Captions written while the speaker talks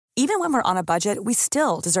Even when we're on a budget, we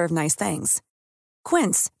still deserve nice things.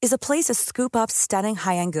 Quince is a place to scoop up stunning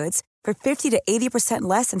high-end goods for 50 to 80%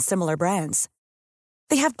 less than similar brands.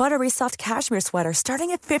 They have buttery soft cashmere sweaters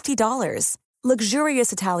starting at $50,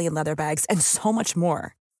 luxurious Italian leather bags, and so much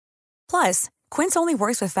more. Plus, Quince only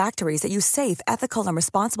works with factories that use safe, ethical, and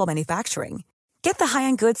responsible manufacturing. Get the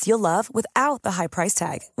high-end goods you'll love without the high price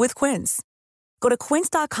tag with Quince. Go to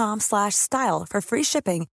quince.com/style for free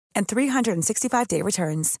shipping and 365-day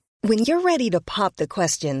returns. When you're ready to pop the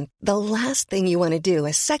question, the last thing you want to do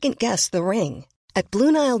is second-guess the ring. At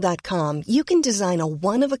BlueNile.com, you can design a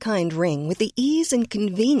one-of-a-kind ring with the ease and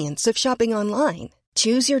convenience of shopping online.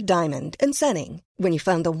 Choose your diamond and setting. When you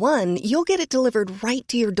find the one, you'll get it delivered right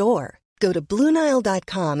to your door. Go to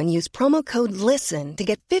BlueNile.com and use promo code LISTEN to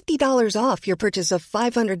get $50 off your purchase of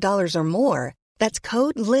 $500 or more. That's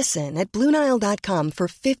code LISTEN at BlueNile.com for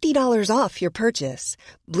 $50 off your purchase.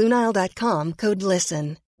 BlueNile.com, code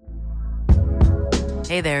LISTEN.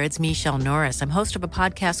 Hey there, it's Michelle Norris. I'm host of a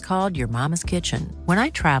podcast called Your Mama's Kitchen. When I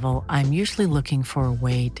travel, I'm usually looking for a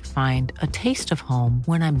way to find a taste of home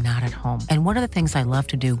when I'm not at home. And one of the things I love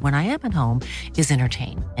to do when I am at home is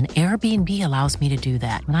entertain. And Airbnb allows me to do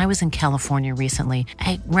that. When I was in California recently,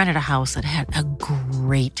 I rented a house that had a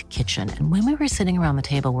great kitchen. And when we were sitting around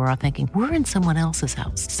the table, we're all thinking, we're in someone else's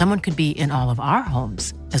house. Someone could be in all of our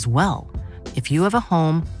homes as well. If you have a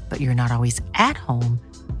home, but you're not always at home,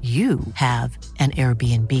 you have an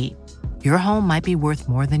Airbnb. Your home might be worth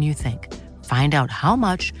more than you think. Find out how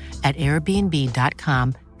much at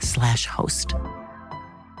airbnb.com/host.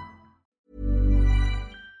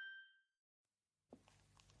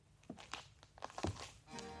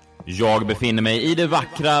 Jag befinner mig i det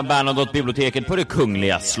vackra Bernadotte-biblioteket på det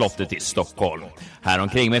kungliga slottet i Stockholm. Här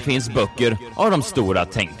omkring mig finns böcker av de stora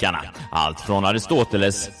tänkarna. Allt från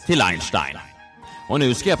Aristoteles till Einstein. Och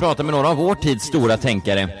nu ska jag prata med några av vår tids stora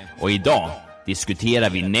tänkare. Och idag diskuterar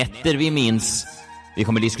vi nätter vi minns. Vi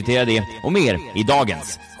kommer diskutera det och mer i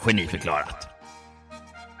dagens Geniförklarat.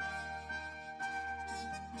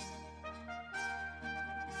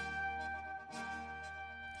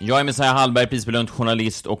 Jag är Messiah Hallberg, prisbelönt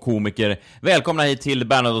journalist och komiker. Välkomna hit till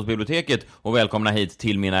Bernadotte-biblioteket och välkomna hit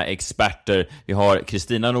till mina experter. Vi har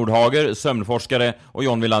Kristina Nordhager, sömnforskare, och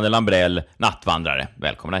John Wilander Lambrell, nattvandrare.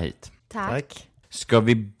 Välkomna hit. Tack. Ska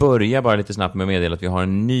vi börja bara lite snabbt med att meddela att vi har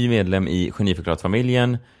en ny medlem i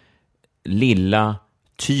Geniförklarat-familjen. Lilla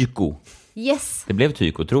Tyko. Yes. Det blev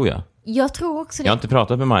Tyko, tror jag. Jag tror också det. Jag har inte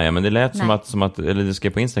pratat med Maja, men det lät som att eller det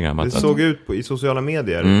skrev på Instagram. Det såg ut i sociala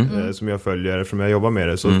medier som jag följer, eftersom jag jobbar med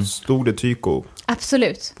det, så stod det Tyko.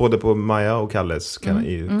 Absolut. Både på Maja och Kalles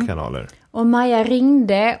kanaler. Och Maja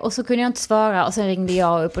ringde och så kunde jag inte svara. Och sen ringde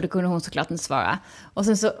jag upp och då kunde hon såklart inte svara. Och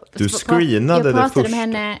sen så... Du screenade det först.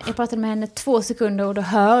 Jag pratade med henne 2 sekunder och då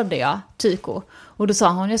hörde jag Tyko. Och då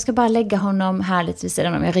sa hon, jag ska bara lägga honom här lite vid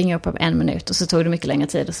sidan om. Jag ringer upp om 1 minut och så tog det mycket längre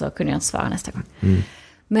tid och så kunde jag inte svara nästa gång.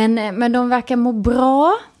 Men de verkar må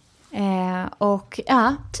bra. Och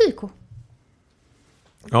ja, Tyko.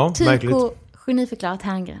 Ja, verkligen. Tyko, geniförklarat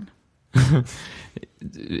Herngren.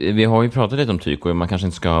 Vi har ju pratat lite om Tyko. Man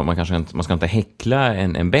ska inte häckla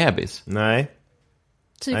en bebis. Nej.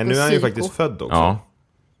 Tyko. Nej, nu är han ju faktiskt född också. Ja.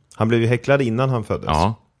 Han blev ju häcklad innan han föddes.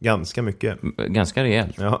 Ja. Ganska mycket. Ganska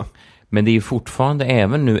rejält. Ja. Men det är ju fortfarande,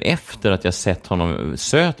 även nu efter att jag sett honom,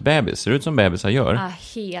 söt bebis. Ser ut som bebisar gör. Ja,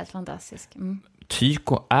 helt fantastisk.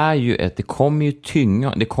 Tyko är ju det kommer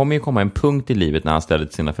ju komma en punkt i livet när han ställer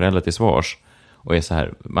sina föräldrar till svars och är så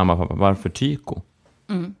här, mamma, pappa, varför Tyko?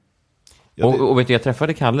 Och vet du, jag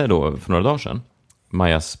träffade Kalle då för några dagar sedan,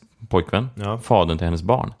 Majas pojkvän, fadern till hennes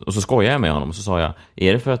barn. Och så skojade jag med honom och så sa jag,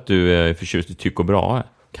 är det för att du är förtjust i Tycho Brahe?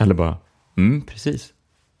 Kalle bara, precis.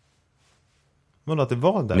 Men att det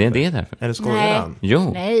var därför? Nej, det är därför. Eller skojar han?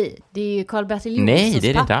 Jo. Nej, det är ju Karl-Bertil Jonssons Nej, det är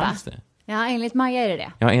det inte pappa. alls det. Ja, enligt Maja är det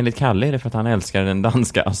det. Ja, enligt Kalle är det för att han älskar den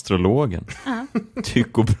danska astrologen.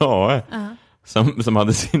 Tycho Brahe. Som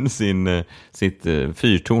hade sitt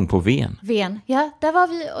fyrtorn på Ven. Ven, ja, där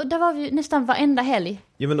var vi nästan varenda helg.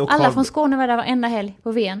 Ja, men alla från Skåne var där varenda helg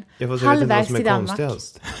på Ven. Halvvägs till Danmark.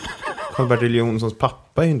 Karl-Bertil Jonssons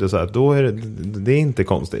pappa är ju inte så här, då är det är inte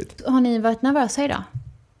konstigt. Har ni varit nervösa idag?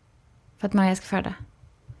 För att Maja ska föda?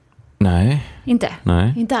 Nej. Inte?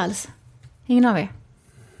 Nej. Inte alls? Ingen av er?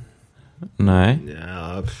 Nej.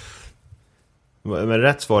 Ja, men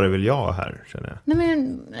rätt svar är väl jag här, känner jag. Nej,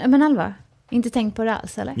 men allvar. Inte tänkt på det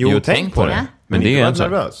alls, eller? Jo, tänk på det. Ja. Men det är ju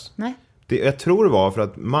nervös. Nej. Jag tror det var för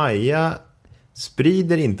att Maja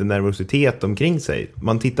sprider inte nervositet omkring sig.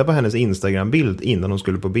 Man tittar på hennes Instagram-bild innan hon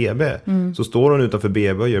skulle på BB. Så står hon utanför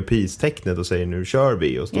BB och gör peace-tecknet och säger nu kör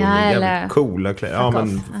vi. Och står med jävligt coola kläder. Ja,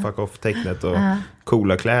 men fuck off-tecknet och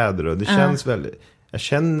coola kläder. Och det känns väldigt...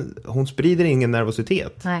 hon sprider ingen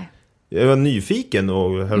nervositet. Nej. Jag var nyfiken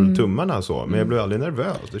och höll tummarna så, men jag blev aldrig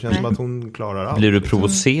nervös. Det känns som att hon klarar allt. Blir du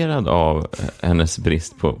provocerad av hennes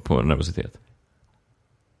brist på nervositet?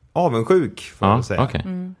 Avundsjuk, får man säga. Okay.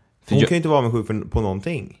 Hon kan ju inte vara avundsjuk på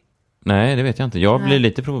någonting. Nej, det vet jag inte. Jag blir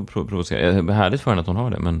lite provocerad. Det är härligt för henne att hon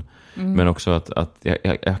har det, men också att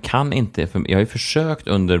jag kan inte... Jag har ju försökt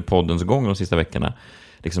under poddens gång de sista veckorna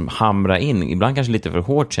liksom hamra in, ibland kanske lite för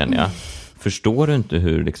hårt känner jag. Förstår du inte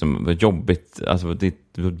hur liksom, jobbigt, alltså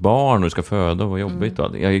ditt barn och du ska föda och vad jobbigt och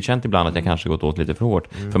allt. Jag har ju känt ibland att jag kanske gått åt lite för hårt.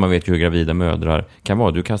 För man vet ju hur gravida mödrar kan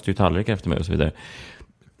vara. Du kastar ju tallrikar efter mig och så vidare.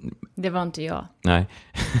 Det var inte jag. Nej,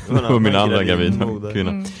 det var min andra gravida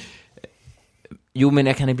kvinna. Jo, men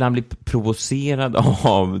jag kan ibland bli provocerad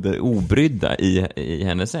av det obrydda i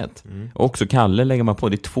hennes sätt. Och också Kalle lägger man på.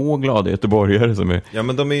 Det är 2 glada göteborgare som är... Ja,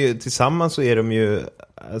 men de är ju, tillsammans så är de ju...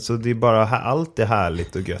 Alltså det är bara... Allt är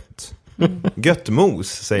härligt och gött. Göttmos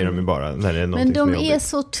säger de ju bara när det är någonting. Men de som är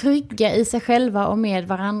så trygga i sig själva och med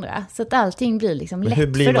varandra. Så att allting blir liksom lätt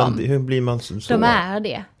för dem. Hur blir man så? De är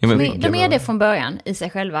det. Ja, men, de är det från början i sig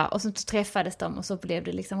själva. Och så träffades de och så blev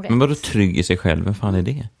det liksom rätt. Men vadå trygg i sig själv? Vem fan är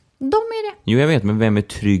det? De är det. Jo, jag vet, men vem är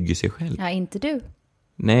trygg i sig själv? Ja, inte du.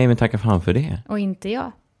 Nej, men tacka fan för det. Och inte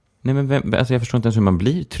jag. Nej, men alltså jag förstår inte ens hur man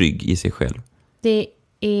blir trygg i sig själv. Det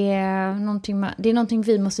är någonting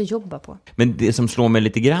vi måste jobba på. Men det som slår mig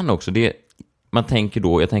lite grann också, det är, man tänker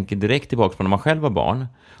då, jag tänker direkt tillbaka på när man själv var barn.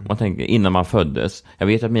 Man tänker innan man föddes. Jag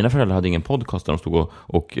vet att mina föräldrar hade ingen podcast där de stod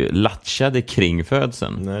och latchade kring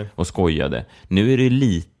födseln och skojade. Nu är det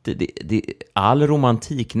lite, all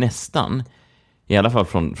romantik nästan, i alla fall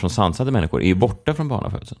från sansade människor, är ju borta från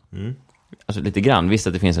barnafödseln. Alltså lite grann, visst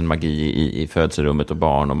att det finns en magi i födselrummet och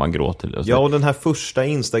barn och man gråter. Och ja, och den här första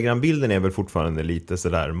Instagram-bilden är väl fortfarande lite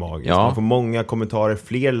sådär magisk. Ja. Man får många kommentarer,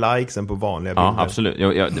 fler likes än på vanliga bilder. Ja, absolut.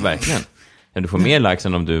 Ja, det verkligen. Ja, du får mer likes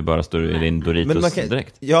än om du bara står i din Doritos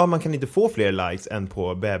direkt. Ja, man kan inte få fler likes än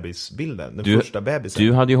på bebisbilden. Den första bebisen.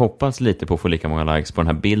 Du hade ju hoppats lite på att få lika många likes på den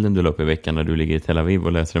här bilden du la upp i veckan när du ligger i Tel Aviv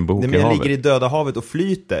och läser en bok i havet. Jag ligger i Döda havet och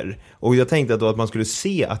flyter. Och jag tänkte då att man skulle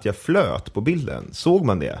se att jag flöt på bilden. Såg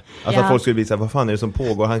man det? Alltså att folk skulle bli så här, vad fan är det som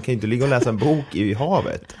pågår? Han kan ju inte ligga och läsa en bok i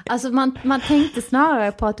havet. Alltså man tänkte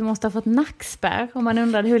snarare på att du måste ha fått nackspärr. Och man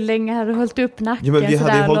undrade hur länge hade du hållit upp nacken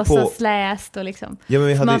sådär och låtsas läst och liksom. Ja,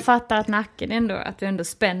 men man fattar att nacken ändå, att du ändå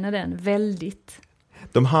spänner den väldigt.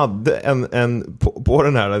 De hade en på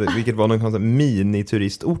den här, vilket var någon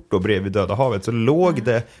mini-turistort då bredvid Döda havet, så låg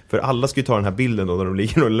det, för alla skulle ta den här bilden då när de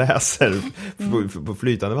ligger och läser på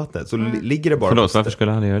flytande vattnet, så ligger det bara... Förlåt, varför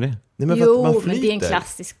skulle han göra det? Nej, men men det är en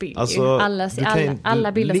klassisk bild. Alltså,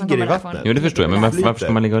 alla bilder som kommer därifrån. Jo, det förstår jag, men varför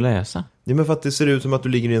ska man ligga och läsa? Ja, men för att det ser ut som att du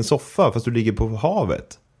ligger i en soffa fast du ligger på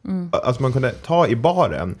havet. Alltså man kunde ta i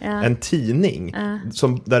baren en tidning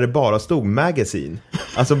där det bara stod magazine.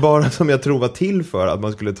 Alltså bara som jag tror var till för att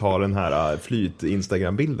man skulle ta den här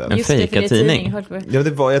flyt-Instagram-bilden. En fejkad tidning. Ja,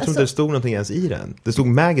 jag tror inte det stod någonting ens i den. Det stod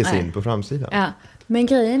magazine på framsidan. Ja. Men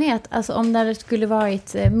grejen är att alltså, om det skulle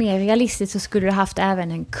varit mer realistiskt så skulle du haft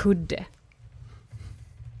även en kudde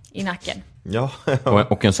i nacken. Ja.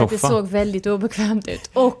 Och en soffa. Det såg väldigt obekvämt ut.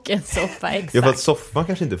 Och en soffa, exakt. Ja, för att soffan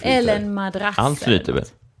kanske inte flyter. Eller en madrass. Allt flyter väl?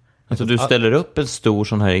 Alltså du ställer upp en stor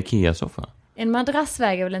sån här Ikea-soffa. En madrass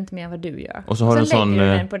väger väl inte mer än vad du gör. Och så har du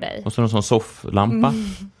en sån sån sofflampa.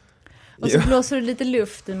 Och så blåser du lite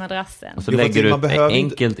luft i madrassen. Och så lägger du ett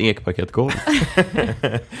enkelt ekparkettgolv.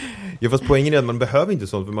 Ja, fast poängen är att man behöver inte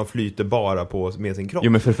sånt, för man flyter bara med sin kropp.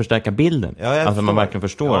 Jo, men för att förstärka bilden. Ja, alltså man verkligen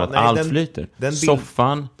förstår att allt flyter.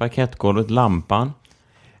 Soffan, parkettgolvet, lampan.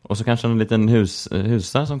 Och så kanske en liten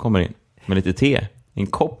husar som kommer in med lite te. En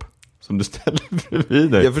kopp som du ställer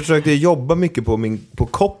bredvid dig. Jag försökte jobba mycket på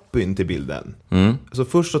copyn till bilden. Så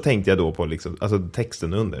först så tänkte jag då på liksom, alltså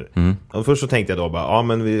texten under. Och först så tänkte jag då bara, ja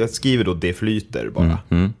men vi skriver då det flyter bara.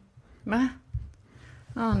 Va?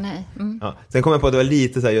 Nej. Ja, sen kom jag på att det var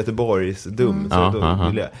lite så här Göteborgs dum.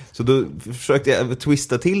 Så då försökte jag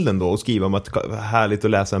twista till den då och skriva om att härligt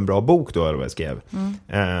att läsa en bra bok då, eller vad jag skrev.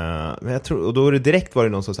 Men jag tror, och då var det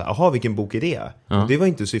någon som sa, jaha, vilken bok är det? Och det var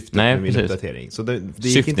inte syftet med min uppdatering. Så det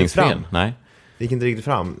gick inte fram. Nej. Det gick inte riktigt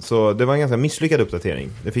fram. Så det var en ganska misslyckad uppdatering.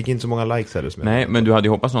 Det fick inte så många likes heller. Nej, men du hade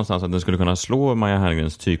ju hoppats någonstans att den skulle kunna slå Maja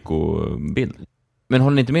Hergrens tyko-bild. Men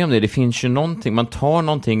håller ni inte med om det? Det finns ju någonting, man tar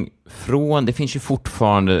någonting från, det finns ju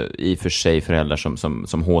fortfarande i och för sig föräldrar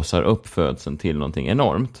som håsar upp födseln till någonting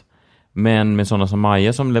enormt. Men med sådana som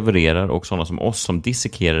Maja som levererar och sådana som oss som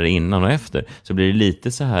dissekerar innan och efter, så blir det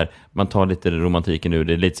lite så här, man tar lite romantiken ur,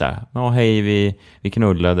 det är lite så här, ja hej, vi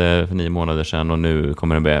knullade för 9 månader sedan och nu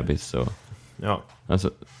kommer en bebis. Och, ja.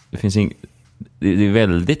 Alltså, det är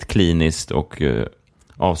väldigt kliniskt och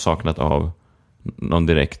avsaknat av någon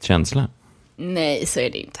direkt känsla. Nej, så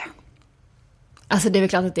är det inte. Alltså det är väl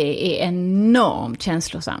klart att det är enormt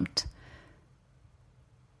känslosamt.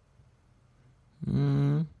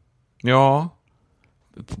 Ja,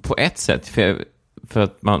 på ett sätt. För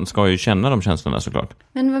att man ska ju känna de känslorna såklart.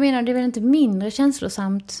 Men vad menar du? Det är väl inte mindre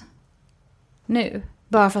känslosamt nu?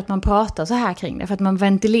 Bara för att man pratar så här kring det. För att man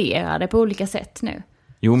ventilerar det på olika sätt nu.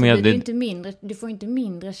 Jo, men så det är inte mindre, du får inte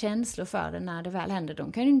mindre känslor för det när det väl händer.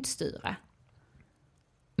 De kan ju inte styra.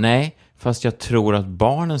 Nej, fast jag tror att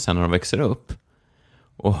barnen sen när de växer upp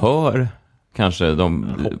och hör kanske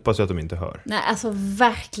de... Jag hoppas att de inte hör. Nej, alltså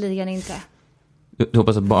verkligen inte. Du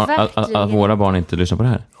hoppas att våra barn inte lyssnar på det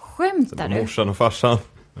här? Skämtar du? Morsan och farsan.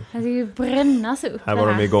 Det ska ju brännas upp Här var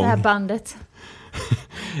de igång. det här bandet.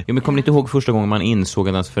 Ja, men kommer ni inte ihåg första gången man insåg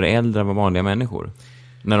att ens föräldrar var vanliga människor?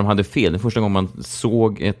 När de hade fel. Den första gången man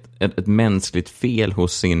såg ett mänskligt fel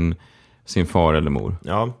hos sin far eller mor.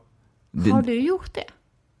 Ja. Har du gjort det?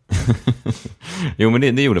 Jo, men det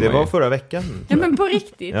gjorde man ju. Det var förra veckan. Ja, men på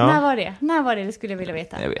riktigt. Ja. När var det? När var det? Det skulle jag vilja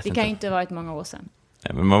veta. Jag vet Det inte. kan ju inte ha varit många år sedan.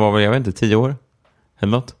 Nej, men man var väl, jag vet inte, 10 år?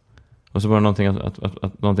 Eller något. Och så var det någonting,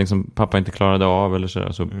 att någonting som pappa inte klarade av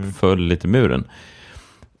eller så föll lite muren.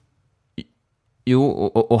 Jo,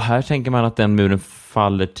 och här tänker man att den muren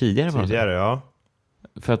faller tidigare. Tidigare, ja.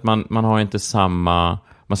 För att man har inte samma...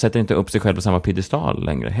 Man sätter inte upp sig själv på samma piedestal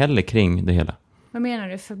längre. Heller kring det hela. Vad menar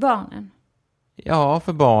du för barnen? Ja,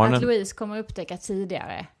 för barnen. Att Louise kommer upptäcka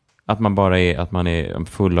tidigare. Att man är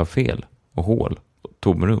full av fel och hål och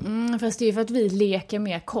tomrum. Fast det är ju för att vi leker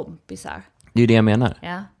med kompisar. Det är ju det jag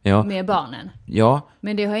menar. Ja. Med barnen. Ja.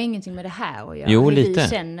 Men det har ingenting med det här att göra. Jo, hur lite. vi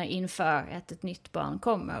känner inför att ett nytt barn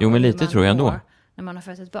kommer. Jo, men lite tror jag ändå. När man har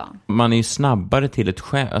fött ett barn. Man är ju snabbare till ett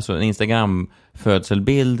skämt. Alltså en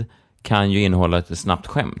Instagram-födselbild kan ju innehålla ett snabbt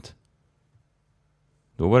skämt.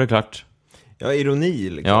 Då var det klart. Ja, ironi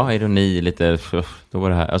liksom. Ja, ironi lite. Då var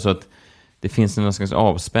det här. Alltså att det finns en slags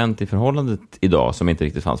avspänt i förhållandet idag som inte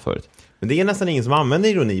riktigt fanns förut. Men det är nästan ingen som använder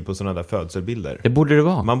ironi på sådana där födselbilder. Det borde det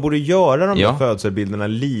vara. Man borde göra de där födselbilderna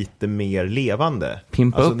lite mer levande.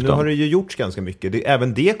 Pimpa upp nu dem. har det ju gjorts ganska mycket.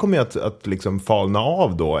 Även det kommer ju att liksom falna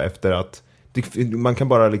av då efter att man kan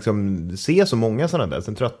bara liksom se så många sådana där,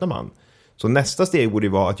 sen tröttnar man. Så nästa steg borde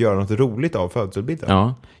ju vara att göra något roligt av födselbilden.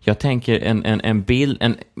 Ja, jag tänker en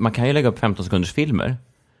bild, man kan ju lägga upp 15 sekunders filmer.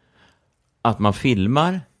 Att man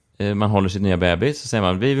filmar, man håller sitt nya bebis, så säger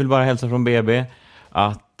man, vi vill bara hälsa från BB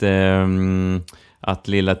att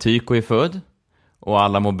lilla Tyko är född och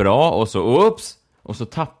alla mår bra och så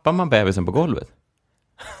tappar man bebisen på golvet.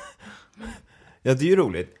 Ja, det är ju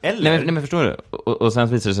roligt. Eller? Nej, men förstår du? Och sen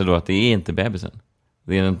visar det sig då att det är inte bebisen.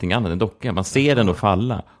 Det är någonting annat, en docka. Man ser den då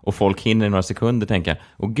falla. Och folk hinner i några sekunder tänka,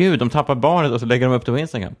 åh gud, de tappar barnet, och så lägger de upp det på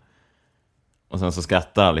Instagram. Och sen så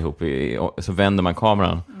skrattar allihop, så vänder man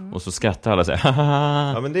kameran. Och så skrattar alla och säger,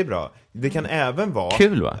 haha. Ja, men det är bra. Det kan även vara...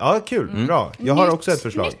 Kul, va? Ja, kul. Bra. Jag har också ett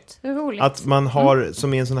förslag. Roligt. Att man har,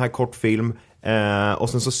 som i en sån här kortfilm, och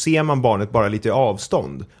sen så ser man barnet bara lite i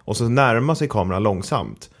avstånd. Och så närmar sig kameran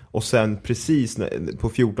långsamt. Och sen precis på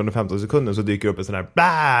 14-15 sekunder så dyker upp en sån här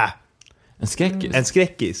bää! En skräckis? En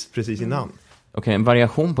skräckis, precis innan. Okej, en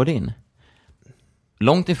variation på din.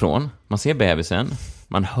 Långt ifrån, man ser bebisen.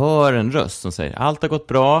 Man hör en röst som säger, allt har gått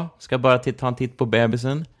bra, ska bara ta en titt på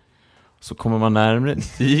bebisen. Så kommer man närmare,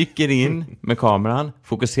 dyker in med kameran,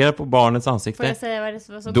 fokuserar på barnets ansikte. Får jag säga vad det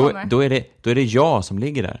som kommer? Då är det jag som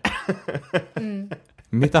ligger där.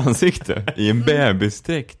 Mitt ansikte i en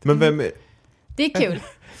bebisdräkt. Men vem är... Det är kul.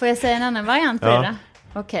 Får jag säga en annan variant på det?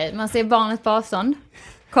 Okej, man ser barnet på avstånd.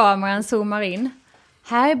 Kameran zoomar in.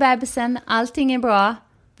 Här är bebisen, allting är bra.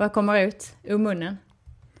 Vad kommer ut ur munnen?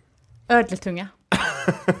 Ödletunga.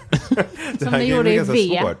 Som ni gjorde i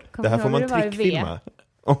V. Det här får man trickfilma. trickfilma.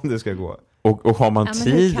 Om det ska gå. Och har man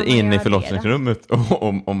tid in i förlossningsrummet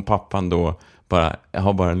om pappan då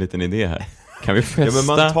har bara en liten idé här. Kan vi festa? Ja, men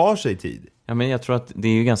man tar sig tid. Ja, men jag tror att det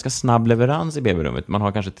är ju ganska snabb leverans i BB-rummet. Man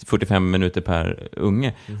har kanske 45 minuter per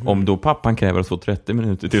unge. Om då pappan kräver att få 30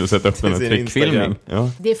 minuter till att sätta upp den här trickfilmning.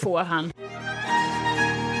 Ja. Det får han.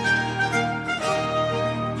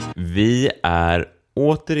 Vi är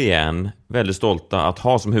återigen väldigt stolta att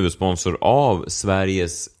ha som huvudsponsor av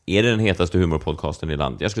Sveriges, är det den hetaste humorpodcasten i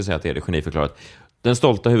landet? Jag skulle säga att det är det, geniförklarat. Den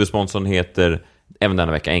stolta huvudsponsorn heter även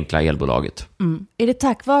denna vecka Enkla Elbolaget. Är det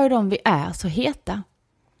tack vare dem vi är så heta?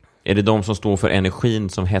 Är det de som står för energin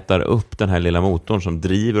som hettar upp den här lilla motorn som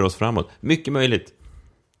driver oss framåt? Mycket möjligt.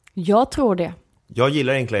 Jag tror det. Jag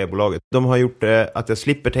gillar enkla elbolaget. De har gjort att jag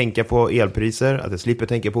slipper tänka på elpriser, att jag slipper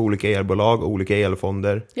tänka på olika elbolag och olika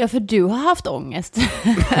elfonder. Ja, för du har haft ångest.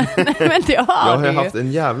 Men det har Jag har du. haft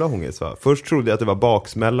en jävla ångest, va? Först trodde jag att det var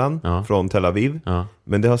baksmällan från Tel Aviv. Ja.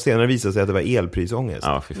 Men det har senare visat sig att det var elprisångest.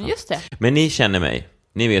 Ja, fy fan. Just det. Men ni känner mig.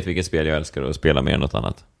 Ni vet vilket spel jag älskar att spela mer än något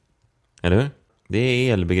annat. Eller hur? Det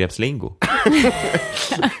är elbegreppslingo.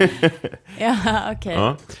 Ja, okej.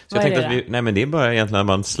 Ja. Så jag tänkte att nej, men det är bara egentligen att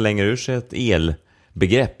man slänger ur sig ett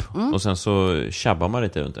elbegrepp och sen så tjabbar man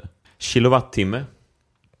lite runt det. Kilowattimme.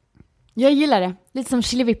 Jag gillar det. Lite som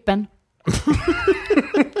chilivippen.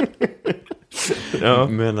 Ja.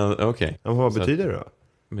 Men okej. Ja, vad betyder det då?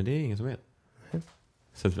 Men det är ingen som vet.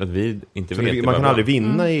 Så att vi inte Så vet. man kan aldrig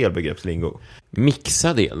vinna i elbegreppslingo.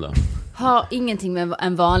 Mixad el då? Har ingenting med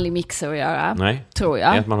en vanlig mixer att göra. Nej. Tror Det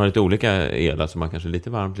är jag. att man har lite olika el, alltså man kanske är lite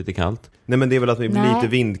varmt, lite kallt. Nej, men det är väl att det blir Nej. lite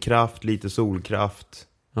vindkraft, lite solkraft.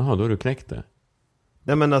 Jaha, då har du knäckt det.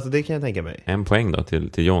 Nej, men alltså det kan jag tänka mig. En poäng då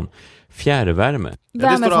till John. Fjärrvärme. Ja, det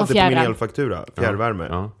Värme står från alltid på min fjärran. elfaktura. Fjärrvärme.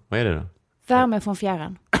 Ja, vad är det då? Värme från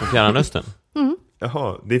fjärran. Från Fjärran Östern?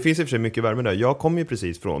 Jaha, det finns i och för sig mycket värme där. Jag kom ju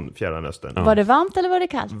precis från Fjärran Östern. Ja. Var det varmt eller var det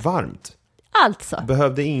kallt? Varmt. Alltså.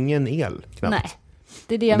 Behövde ingen el knappt. Nej.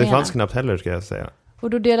 Det är det jag Det menar. fanns knappt heller, ska jag säga. Och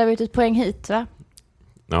då delar vi ut ett poäng hit, va?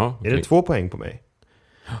 Ja. Är det 2 poäng på mig?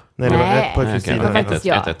 Nej, det var Nej. 1 på Nej, Kristina. var faktiskt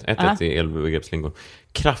jag. 1-1 i elbegreppslingo.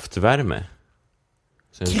 Kraftvärme.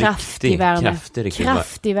 Så en Kraftig värme. riktig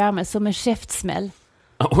Kraftig värme, som en käftsmäll.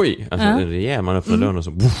 Oj, alltså en rejäl, man öppnar dörren och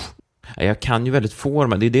så... Woof. Jag kan ju väldigt få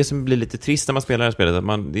de här. Det är det som blir lite trist när man spelar det här spelet.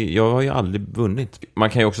 Att jag har ju aldrig vunnit. Man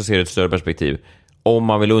kan ju också se det i ett större perspektiv. Om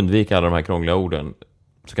man vill undvika alla de här krångliga orden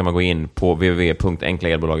så kan man gå in på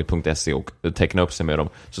www.enklaelbolaget.se och teckna upp sig med dem.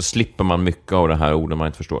 Så slipper man mycket av de här orden man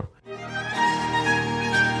inte förstår.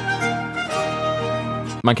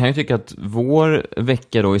 Man kan ju tycka att vår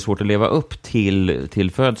vecka då är svårt att leva upp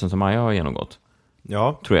till födseln som Maja har genomgått.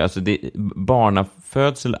 Ja. Tror jag. Alltså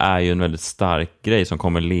barnafödsel är ju en väldigt stark grej som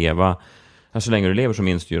kommer leva. Alltså, så länge du lever så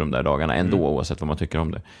minns du ju de där dagarna ändå, oavsett vad man tycker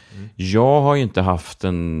om det. Jag har ju inte haft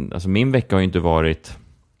alltså min vecka har ju inte varit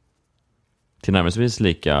tillnärmelsevis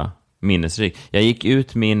lika minnesrik. Jag gick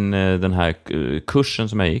ut den här kursen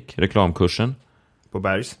som jag gick, reklamkursen På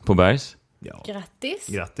Bergs. på Bergs. Ja. Grattis.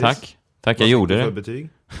 Grattis. Tack, jag gjorde Vad fick det. du för betyg?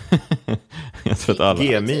 Jag tror att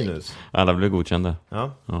G-. alla blev godkända.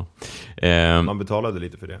 Ja, Ja. man betalade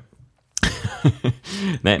lite för det.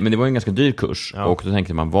 Nej, men det var en ganska dyr kurs. Ja. Och då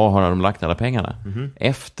tänkte man, vad har de lagt alla pengarna?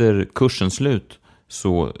 Efter kursens slut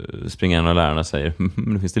så springer en av lärarna och säger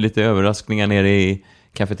nu finns det lite överraskningar nere i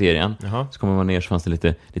kafeterian. Jaha. Så kommer man ner så fanns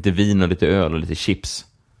det lite vin och lite öl och lite chips.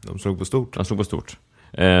 De slog på stort. De stod på stort.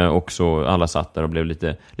 Och så alla satt där och blev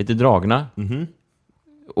lite dragna.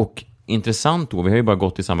 Och intressant då, vi har ju bara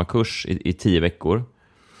gått i samma kurs i 10 veckor.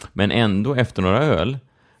 Men ändå efter några öl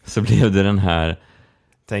så blev det den här...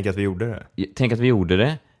 Tänk att vi gjorde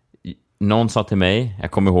det. Någon sa till mig,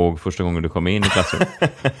 jag kommer ihåg första gången du kom in i klassrummet.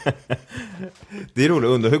 Det är roligt,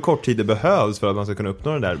 undrar hur kort tid det behövs för att man ska kunna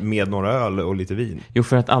uppnå det där med några öl och lite vin. Jo,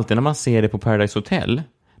 för att alltid när man ser det på Paradise Hotel,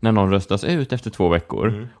 när någon röstas ut efter 2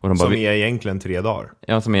 veckor. Och de bara, Som är egentligen 3 dagar.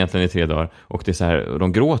 Ja, som egentligen är 3 dagar. Och det är så här, och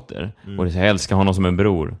de gråter. Och det är så här, jag älskar honom som en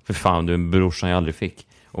bror. För fan, du är en brorsan jag aldrig fick.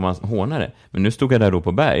 Och man hånar det. Men nu stod jag där då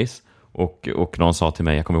på Bergs. Och någon sa till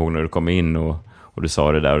mig, jag kommer ihåg när du kom in och du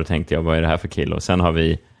sa det där. Och då tänkte jag, vad är det här för kille? Och sen har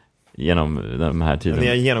vi genom de här tiden... Ni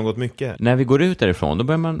har genomgått mycket. När vi går ut därifrån, då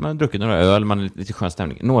börjar man ha druckit några öl. Man är lite skön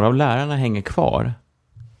stämning. Några av lärarna hänger kvar.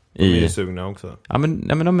 De är ju sugna också. Ja,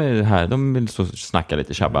 men de är här. De vill så snacka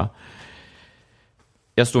lite, tjabba.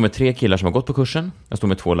 Jag står med 3 killar som har gått på kursen. Jag står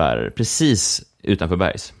med 2 lärare precis utanför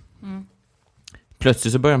Bergs.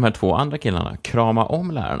 Plötsligt så börjar de här 2 andra killarna krama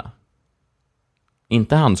om lärarna.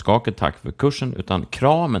 Inte handskaket tack för kursen, utan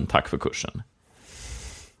kramen tack för kursen.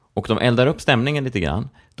 Och de eldar upp stämningen lite grann.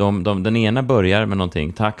 Den ena börjar med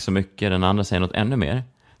någonting, tack så mycket. Den andra säger något ännu mer.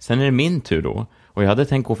 Sen är det min tur då. Och jag hade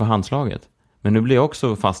tänkt gå för handslaget. Men nu blir jag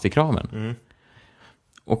också fast i kramen.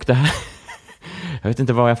 Och det här... jag vet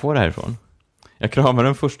inte var jag får det här ifrån. Jag kramar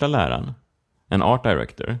den första läraren, en art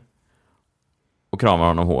director, och kramar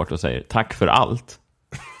honom hårt och säger tack för allt.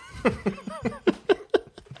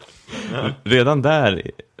 Redan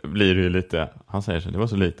där blir det ju lite, han säger så, det var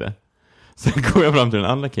så lite. Sen går jag fram till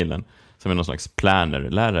den andra killen som är någon slags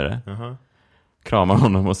planner-lärare. Kramar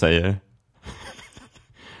honom och säger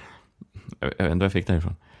jag vet inte vad jag fick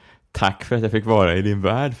därifrån. Tack för att jag fick vara i din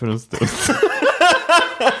värld för en stund.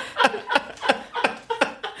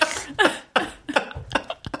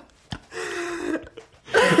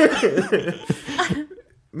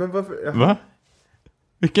 Men varför? Va?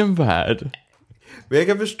 Vilken värld? Men jag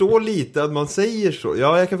kan förstå lite att man säger så.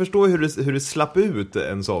 Ja, jag kan förstå hur det slapp ut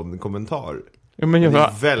en sån kommentar. Ja, men det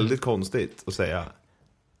är väldigt konstigt att säga.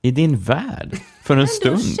 I din värld, för en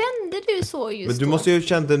stund. Men då kände du så just Men du då. måste ju ha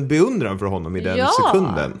känt en beundran för honom i den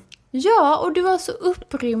sekunden. Ja, och du var så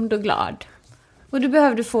upprymd och glad. Och du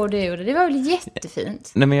behövde få det ur det. Det var väl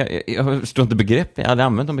jättefint. Nej, men jag förstår inte begrepp. Jag hade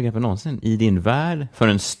använt de begreppen någonsin. I din värld, för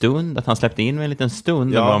en stund. Att han släppte in med en liten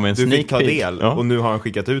stund. Ja, med en du fick ta peek. del. Ja. Och nu har han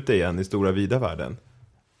skickat ut det igen i stora vida världen.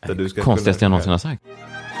 Där du ska konstigaste jag någonsin har sagt.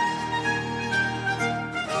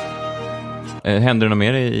 Händer det något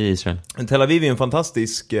mer i Israel? Tel Aviv är en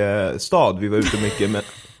fantastisk stad. Vi var ute mycket med...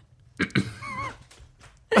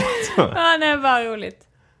 Ja, nej, bara roligt.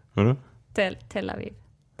 Vadå? Tel Aviv.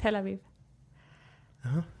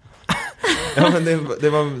 Ja, men det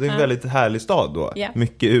var en väldigt härlig stad då. Yeah.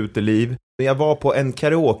 Mycket uteliv. Jag var på en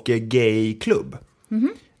karaoke-gay-klubb.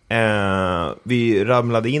 Vi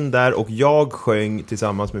ramlade in där och jag sjöng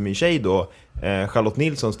tillsammans med min tjej då Charlotte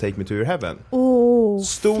Nilssons Take Me To Your Heaven.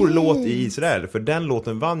 Stor låt i Israel, för den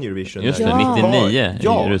låten vann Eurovision. Just det, 99 i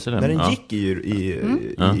Jerusalem. När den gick i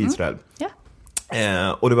Israel. Ja.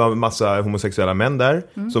 Och det var en massa homosexuella män där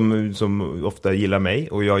som ofta gillar mig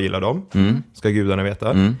och jag gillar dem. Ska gudarna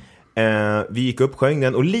veta. Vi gick upp, sjöng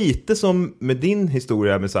den, och lite som med din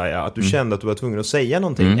historia, Messiah, att du kände att du var tvungen att säga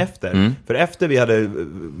någonting efter. För efter vi hade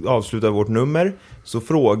avslutat vårt nummer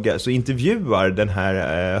så intervjuar den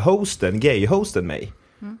här gay-hosten mig.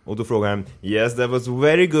 Och då frågar han: yes, that was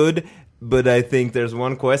very good, but I think there's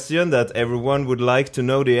one question that everyone would like to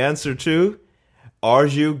know the answer to. Are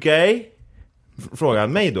you gay? Frågar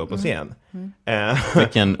han mig då på scen.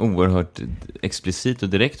 Vilken oerhört explicit och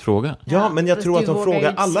direkt fråga. Ja, men jag tror att de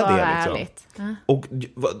frågar alla det liksom. Och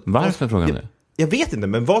varför frågar han det? Jag vet inte,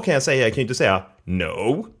 men vad kan jag säga? Jag kan ju inte säga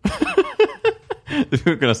no. Du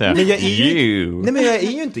skulle kunna säga men jag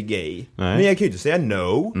är ju inte gay. Nej. Men jag kan ju inte säga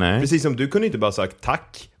no. Nej. Precis som du kunde inte bara sagt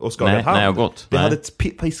tack och skakat hand. Nej, och gott. Det hade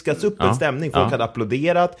piskats upp en stämning. Folk hade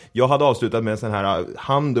applåderat. Jag hade avslutat med en sån här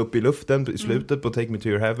hand upp i luften i slutet på Take Me To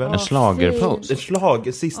Your Heaven. En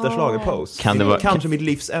schlagerpose. Sista schlagerpose. Kan det vara kanske mitt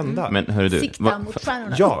livs enda. Men hörru du, sikta mot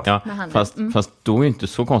stjärnorna. Ja. Fast då är det inte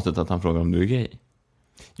så konstigt att han frågar om du är gay.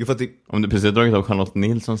 Jo, för att om du precis har dragit av Charlotte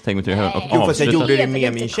Nilssons Take Me To Your Heaven och fast jag gjorde det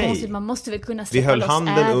med min tjej. Konstigt. Man måste väl kunna vi höll loss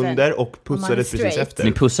handen under och pussades precis efter.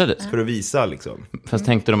 Ni pussades? För att visa liksom. Fast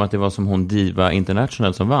tänkte de att det var som hon Diva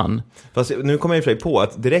International som vann? Fast nu kommer jag i och för sig på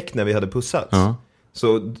att direkt när vi hade pussats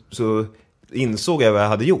så insåg jag vad jag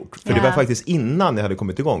hade gjort. För det var faktiskt innan jag hade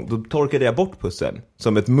kommit igång. Då torkade jag bort pussen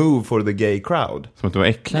som ett move for the gay crowd. Som att du var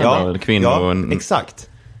äcklad eller kvinnor? Ja, exakt.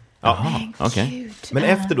 Jaha, okej. Men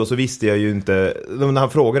efter då så visste jag ju inte, när han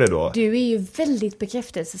frågade då. Du är ju väldigt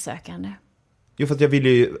bekräftelsesökande. Jo, för att jag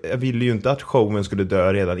ville ju inte att showen skulle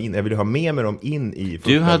dö redan in. Jag ville ha med mig dem in i.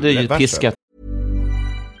 Du hade ju piskat.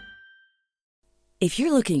 If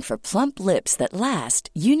you're looking for plump lips that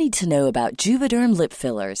last, you need to know about Juvederm lip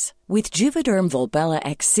fillers. With Juvederm Volbella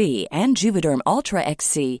XC and Juvederm Ultra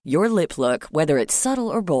XC, your lip look, whether it's subtle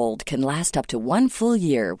or bold, can last up to 1 full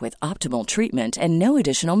year with optimal treatment and no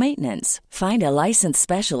additional maintenance. Find a licensed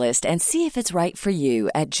specialist and see if it's right for you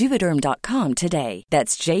at Juvederm.com today.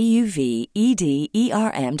 That's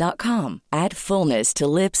JUVEDERM.com. Add fullness to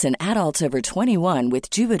lips in adults over 21 with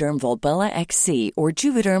Juvederm Volbella XC or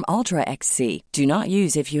Juvederm Ultra XC. Do not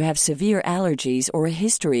use if you have severe allergies or a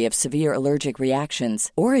history of severe allergic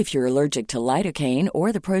reactions, or if you're allergic to lidocaine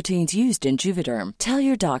or the proteins used in Juvederm. Tell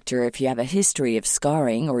your doctor if you have a history of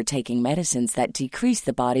scarring or taking medicines that decrease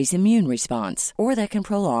the body's immune response or that can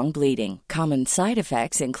prolong bleeding. Common side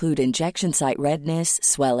effects include injection site redness,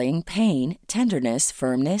 swelling, pain, tenderness,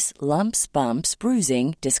 firmness, lumps, bumps,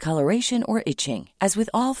 bruising, discoloration, or itching. As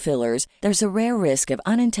with all fillers, there's a rare risk of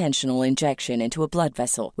unintentional injection into a blood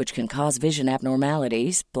vessel, which can cause vision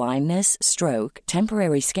abnormalities, blindness, stroke,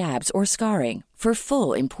 temporary scabs, or scarring. For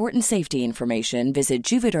full, important safety information, visit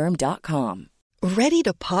Juvederm.com. Ready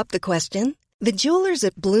to pop the question? The jewelers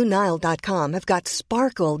at BlueNile.com have got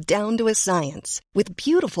sparkle down to a science with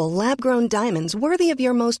beautiful lab-grown diamonds worthy of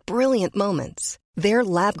your most brilliant moments. Their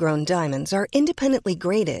lab-grown diamonds are independently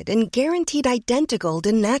graded and guaranteed identical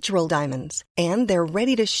to natural diamonds, and they're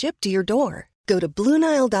ready to ship to your door. Go to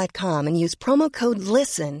BlueNile.com and use promo code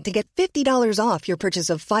LISTEN to get $50 off your purchase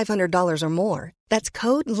of $500 or more. That's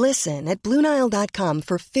code LISTEN at BlueNile.com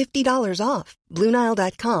for $50 off.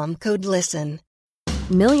 BlueNile.com, code LISTEN.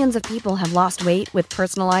 Millions of people have lost weight with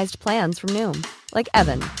personalized plans from Noom. Like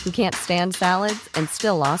Evan, who can't stand salads and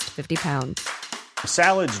still lost 50 pounds.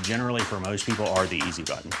 Salads generally for most people are the easy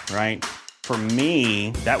button, right? For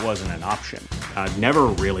me, that wasn't an option. I never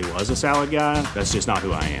really was a salad guy. That's just not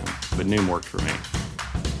who I am. But Noom worked for me.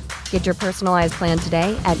 Get your personalized plan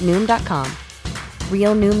today at Noom.com.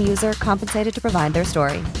 Real Noom user compensated to provide their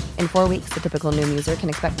story. In 4 weeks, the typical Noom user can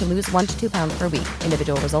expect to lose 1 to 2 pounds per week.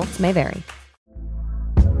 Individual results may vary.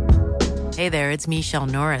 Hey there, it's Michelle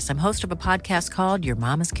Norris. I'm host of a podcast called Your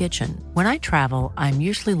Mama's Kitchen. When I travel, I'm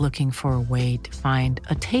usually looking for a way to find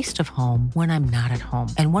a taste of home when I'm not at home.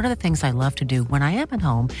 And one of the things I love to do when I am at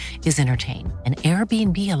home is entertain. And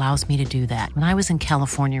Airbnb allows me to do that. When I was in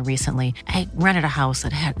California recently, I rented a house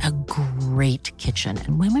that had a great kitchen.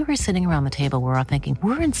 And when we were sitting around the table, we were all thinking,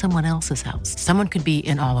 we're in someone else's house. Someone could be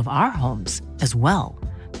in all of our homes as well.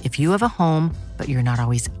 If you have a home, but you're not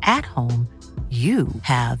always at home, you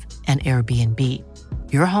have an Airbnb.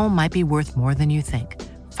 Your home might be worth more than you think.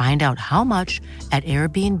 Find out how much at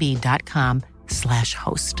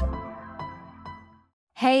airbnb.com/host.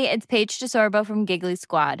 Hey, it's Paige DeSorbo from Giggly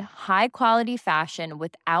Squad. High quality fashion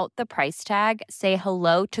without the price tag. Say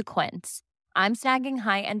hello to Quince. I'm snagging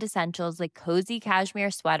high-end essentials like cozy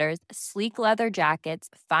cashmere sweaters, sleek leather jackets,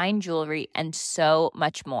 fine jewelry, and so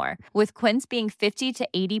much more. With Quince being 50 to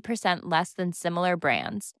 80% less than similar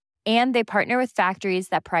brands. And they partner with factories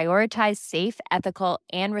that prioritize safe, ethical,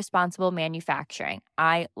 and responsible manufacturing.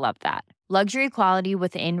 I love that. Luxury quality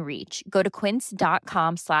within reach. Go to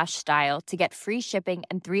quince.com/style to get free shipping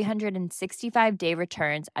and 365-day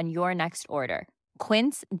returns on your next order.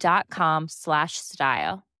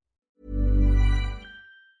 Quince.com/style.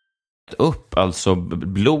 Upp alltså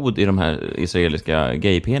blod i de här israeliska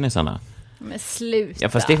gaypenisarna. Men sluta. Ja,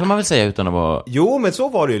 fast det får man väl säga utan att vara... Jo, men så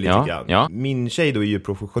var det ju lite grann. Ja. Min tjej då är ju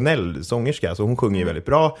professionell sångerska, så hon sjunger ju väldigt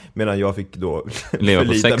bra, medan jag fick då leva på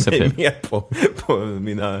förlita sex mig mer på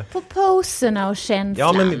mina... På poserna och känslan.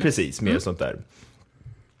 Ja, men precis, mer sånt där.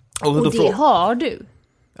 Och det har du.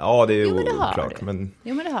 Ja, det är Jo, men det har oklart. du. Men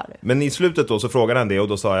det har du. Men i slutet då så frågade han det, och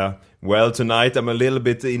då sa jag, well, tonight I'm a little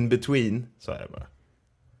bit in between, sa jag bara.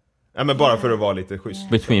 Ja, men bara för att vara lite schysst.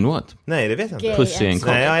 Between what? Nej, det vet jag inte. Gay Pussy and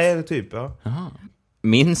cock. Nej, typ, ja. Aha.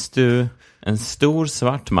 Minns du en stor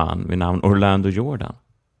svart man vid namn Orlando Jordan?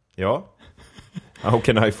 Ja. How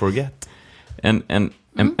can I forget? En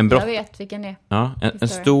Jag vet vilken det är. Ja, en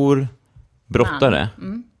stor brottare.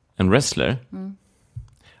 En wrestler.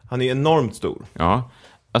 Han är ju enormt stor. Ja.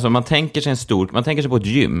 Alltså man tänker sig på ett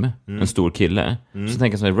gym, en stor kille. Så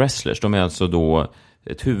tänker sig wrestlers, de är alltså då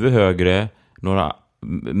ett huvud högre, några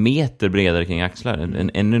meter bredare kring axlar.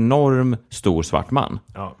 En enorm stor svart man.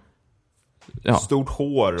 Ja. Ja. Stort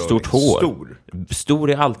hår.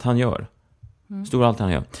 Stor i allt han gör. Stor i allt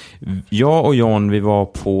han gör. Jag och John, vi var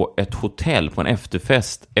på ett hotell på en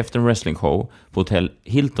efterfest efter en wrestlingshow på hotell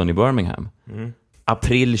Hilton i Birmingham.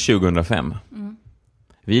 April 2005.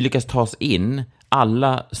 Vi lyckas ta oss in.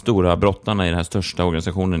 Alla stora brottarna i den här största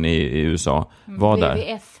organisationen i USA var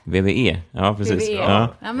där. WWE. Ja, precis. WWE. Ja.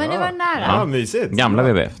 Ja, men det var nära. Ja, mysigt. Gamla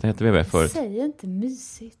WWF, det hette WWF förut. Säg inte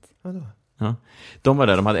mysigt. Ja. De var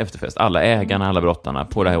där, de hade efterfest. Alla ägarna, alla brottarna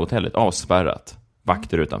på det här hotellet. Avspärrat.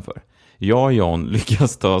 Vakter utanför. Jag och John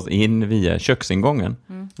lyckas ta oss in via köksingången.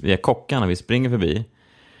 Via kockarna, vi springer förbi.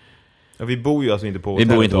 Ja, vi bor ju alltså inte på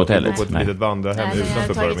hotellet. Vi bor inte på hotellet. Vi bor på ett litet vandrarhem Nej, ni utanför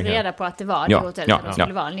hade tagit Birmingham. reda på att det var det hotellet ja.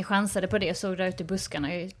 skulle vara. Ni chansade på det och såg där ute i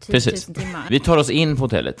buskarna i 10 000 timmar. Vi tar oss in på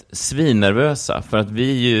hotellet, svinnervösa, för att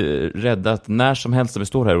vi är ju rädda att när som helst när vi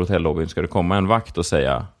står här i hotellobbyn ska det komma en vakt och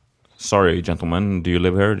säga sorry gentlemen, do you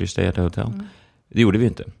live here? Do you stay at a hotel? Det gjorde vi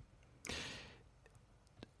inte.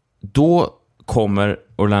 Då kommer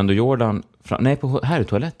Orlando Jordan på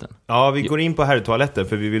herrtoaletten. Ja, vi går in på herrtoaletten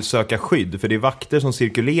för vi vill söka skydd, för det är vakter som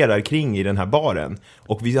cirkulerar kring i den här baren.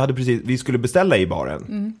 Och vi skulle beställa i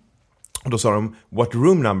baren. Och då sa de, what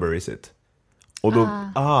room number is it? Och då,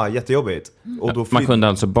 jättejobbigt. Och då Man kunde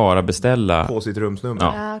alltså bara beställa på sitt rumsnummer.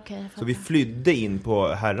 Ja, okay, så vi flydde in på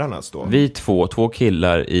herrarnas då. Vi två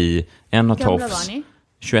killar i en av tofs. Var ni?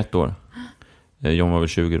 21 år. John var väl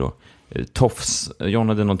 20 då. Tofs. John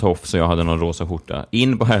hade någon tofs och jag hade någon rosa skjorta.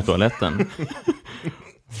 In på herrtoaletten.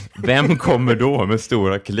 Vem kommer då med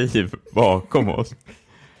stora kliv bakom oss?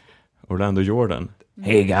 Orlando Jordan.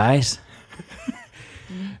 Hey guys.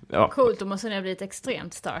 Ja. Coolt, då måste ni ha blivit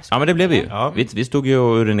extremt starstruck. Ja, men det blev vi ju. Ja. Vi stod ju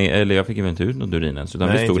och eller jag fick ju inte ut något urin ens,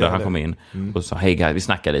 utan vi stod där, han kom in och sa, hey guys, vi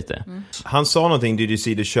snackade lite. Han sa någonting, did you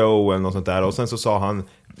see the show eller något sånt där, och sen så sa han,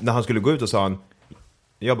 när han skulle gå ut och sa han,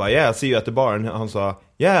 jag bara, yeah, I see you at the bar. Han sa,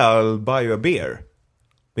 yeah, I'll buy you a beer.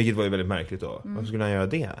 Vilket var ju väldigt märkligt då. Varför skulle han göra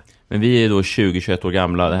det? Men vi är då 20-21 år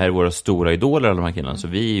gamla. Det här är våra stora idoler, alla de här killarna. Så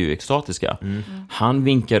vi är ju extatiska. Han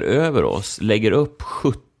vinkar över oss, lägger upp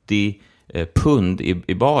 70 pund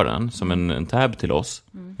i baren som en tab till oss.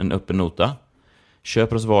 En öppen nota.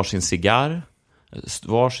 Köper oss varsin cigarr.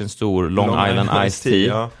 Varsin stor Long Island Iced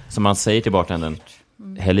Tea. Som man säger till bartendern,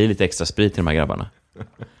 häll i lite extra sprit till de här grabbarna.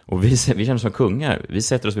 Och vi känner som kungar. Vi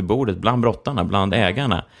sätter oss vid bordet bland brottarna, bland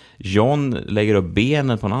ägarna. John lägger upp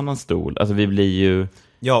benen på en annan stol. Alltså vi blir ju...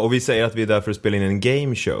 Ja, och vi säger att vi är där för att spela in en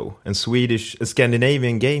game show. En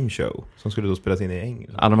Scandinavian game show. Som skulle då spelas in i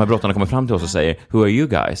England. Alla de här brottarna kommer fram till oss och säger, who are you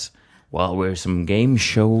guys? Well, we're some game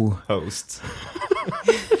show hosts.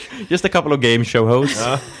 Just a couple of game show hosts.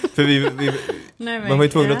 Ja, för man var ju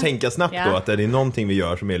tvungen att tänka snabbt då att det är någonting vi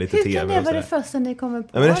gör som är lite tv. Hur kan det vara det första ni kommer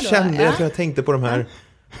på men jag kände att jag tänkte på de här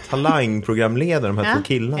talangprogramledare, de här två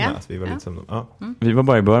killarna. Så vi var lite som Vi var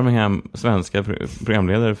bara i Birmingham svenska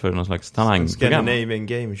programledare för någon slags talangprogram. Scandinavian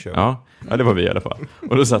game show. Ja, det var vi i alla fall.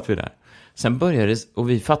 Och då satt vi där. Sen började det, och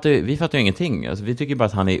vi fattar ju ingenting. Alltså, vi tycker bara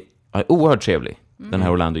att han är oerhört trevlig. Den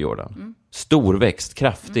här Orlando Jordan. Storväxt,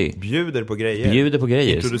 kraftig. Bjuder på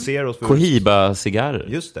grejer. Introducerar oss för Cohiba-cigarrer.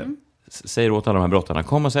 Just det. Säger åt alla de här brottarna,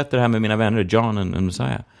 kom och sätt det här med mina vänner, John och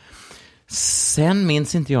Messiah. Sen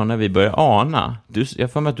minns inte jag när vi började ana.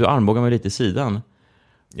 Jag får med att du armbågar mig lite i sidan.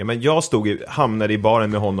 Ja, men jag hamnade i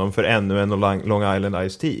baren med honom för ännu en Long Island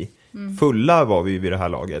Iced Tea. Fulla var vi vid det här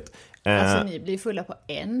laget. Alltså ni blir fulla på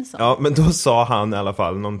en sån. Ja, men då sa han i alla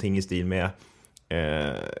fall någonting i stil med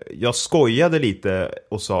jag skojade lite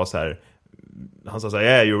och sa så här. Han sa så här,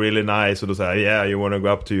 yeah, you're really nice. Och då sa jag, yeah, you wanna go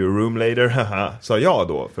up to your room later? Sa jag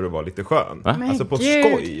då, för att vara lite skön. Va? Alltså på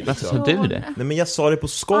skoj liksom. Varför sa du det? Nej, men jag sa det på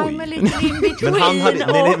skoj. I'm a little in between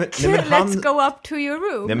let's go up to your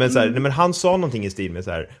room. Nej, men han sa någonting i stil med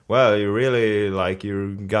så här, well, you really like,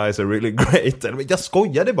 your guys are really great. Jag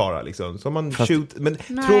skojade bara liksom. Så man men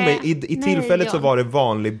tro mig, i tillfället så var det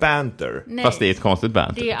vanlig banter. Nej. Fast det är ett konstigt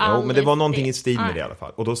banter. Jo, men det var någonting i stil med det i alla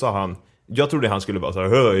fall. Och då sa han, jag trodde han skulle vara så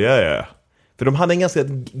här, ja. För de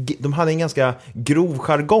hade en ganska grov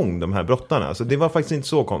jargong, de här brottarna. Så det var faktiskt inte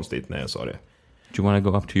så konstigt när jag sa det. Do you wanna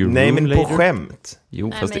go up to your room Nej, men later? på skämt. Jo,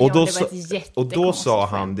 nej, fast och då sa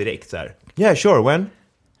han direkt så här, yeah, sure, when?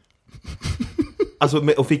 Alltså,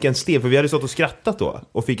 och fick en sten, för vi hade stått och skrattat då.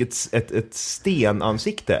 Och fick ett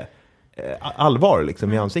stenansikte. Allvar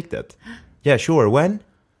liksom i ansiktet. Yeah, sure, when?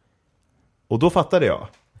 Och då fattade jag.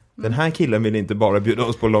 Den här killen vill inte bara bjuda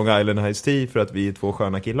oss på Long Island Iced Tea för att vi är två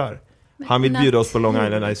sköna killar. Han vill bjuda oss på Long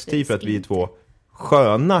Island Iced Tea för att vi är två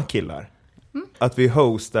sköna killar. Att vi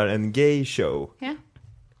hostar en gay show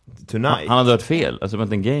tonight. Han hade hört fel, alltså det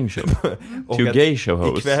var en game show. Two gay show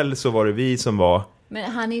hosts. Ikväll så var det vi som var...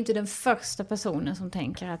 Men han är inte den första personen som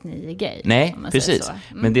tänker att ni är gay. Nej, precis.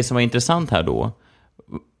 Men det som var intressant här då,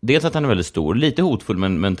 dels att han är väldigt stor, lite hotfull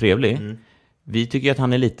men trevlig. Vi tycker att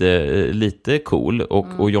han är lite cool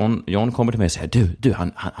och John kommer till mig och säger, du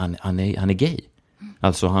han är gay.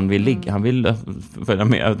 Alltså han vill följa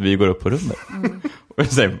med att vi går upp på rummet. Och jag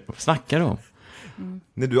säger, vad snackar du om?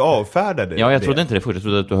 När du avfärdade ja, jag trodde inte det först. Jag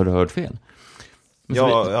trodde att du hade hört fel.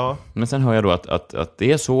 Men sen hör jag då att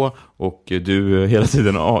det är så. Och du hela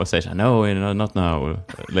tiden säger så här, no, not now,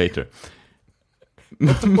 later.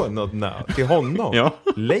 Not now. Till honom? Ja.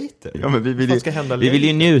 Later? Ja, men vi vill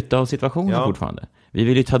ju njuta av situationen fortfarande. Vi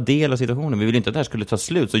vill ju ta del av situationen. Vi vill inte att det här skulle ta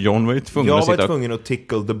slut. Så John var ju tvungen att sitta... Jag var tvungen att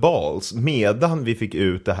tickle the balls medan vi fick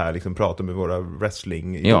ut det här, liksom prata med våra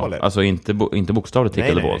wrestling-idoler. Ja, alltså inte bokstavligt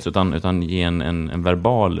tickle the balls, utan ge en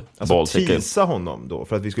verbal alltså ball. Tisa honom då,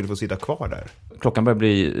 för att vi skulle få sitta kvar där. Klockan börjar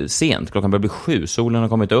bli sent, klockan börjar bli 7, solen har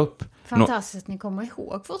kommit upp. Fantastiskt, ni kommer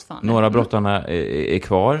ihåg fortfarande. Några brottarna är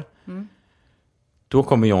kvar. Då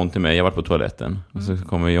kommer John till mig, jag var på toaletten. Och så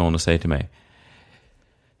kommer John och säger till mig,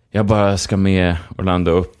 jag bara ska med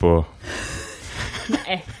Orlando upp och...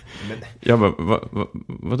 Nej. Jag bara,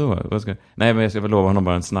 vadå? Nej, men jag ska lova honom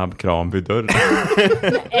bara en snabb kram vid dörren.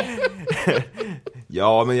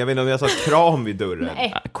 Ja, men jag vet inte om jag sa kram vid dörren.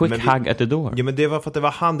 Quick hug at the door. Ja, men det var för att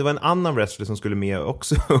det var en annan wrestler som skulle med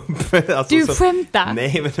också. Alltså, du skämtar?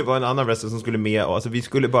 Nej, men det var en annan wrestler som skulle med. Alltså, vi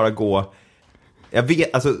skulle bara gå... Jag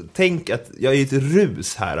vet, alltså tänk att jag är i ett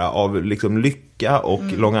rus här av liksom lycka och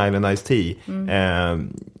Long Island Iced Tea.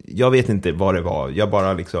 Jag vet inte vad det var. Jag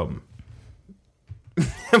bara liksom...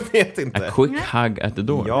 jag vet inte. A quick hug at the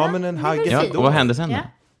door. Ja, men en hug at the door. Och vad hände sen då?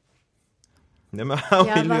 Nej, men han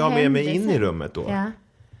ville ju ha med mig in i rummet då. Ja.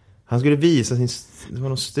 Han skulle visa sin... Det var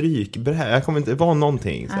någon strykbräd. Jag kommer inte... Det var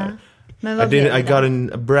någonting så här. Men vad I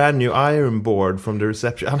got a brand new iron board from the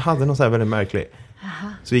reception. Han hade något så här väldigt märkligt.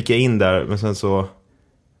 Så gick jag in där, men sen så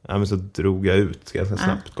drog jag ut ganska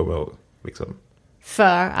snabbt, kommer jag ihåg. Liksom.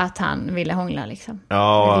 För att han ville hångla liksom.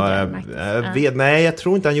 Ja, jag vet. Nej, jag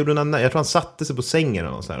tror inte han gjorde något. Jag tror han satte sig på sängen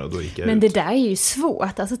och så här, och då gick jag Men ut. det där är ju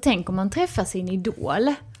svårt. Alltså tänk om man träffar sin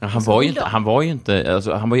idol. Ja, han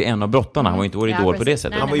var ju en av brottarna. Han var ju inte vår idol på det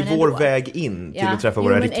sättet. Han var ju vår väg in till att träffa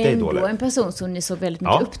våra riktiga idoler. En person som ni såg väldigt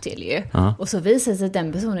mycket upp till ju. Och så visar det sig att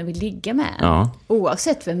den personen vill ligga med en. Ja.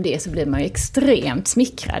 Oavsett vem det är så blir man ju extremt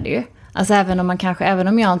smickrad ju. Alltså även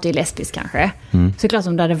om jag inte är lesbisk kanske. Så klart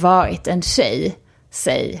om det hade varit en tjej.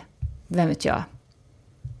 Säg, vem vet jag.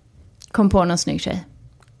 Kom på någon snygg tjej.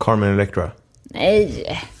 Carmen Electra.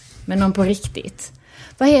 Nej, men någon på riktigt.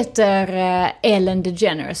 Vad heter Ellen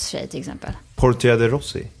DeGeneres tjej till exempel? Portia de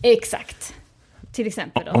Rossi. Exakt. Till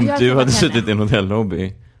exempel. Om du hade suttit i en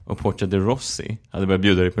hotellobby och Portia de Rossi hade börjat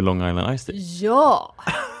bjuda dig på Long Island Ice Tea. Ja.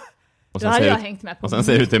 Och då hade jag hängt med på. Och sen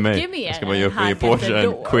säger du till mig, jag ska bara ge upp i Porsche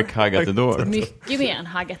en quick hug at the door. Mycket mer än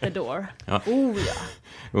hug at the door. Ja. Oh ja.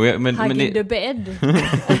 Men in the bed.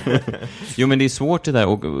 Jo, men det är svårt det där.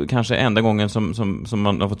 Och kanske enda gången som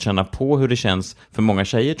man har fått känna på hur det känns för många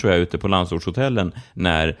tjejer, tror jag, ute på landsortshotellen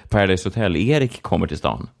när Paradise Hotel Erik kommer till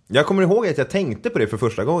stan. Jag kommer ihåg att jag tänkte på det för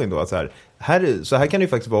första gången då. Att så här kan det ju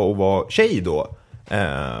faktiskt vara att vara tjej då.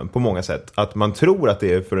 På många sätt. Att man tror att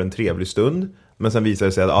det är för en trevlig stund. Men sen visar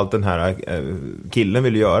det sig att allt den här killen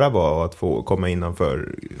ville göra var att få komma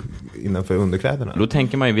innanför underkläderna. Då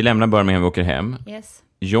tänker man ju, vi lämnar Birmingham och åker hem. Yes.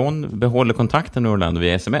 John behåller kontakten med Orlando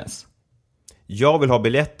via sms. Jag vill ha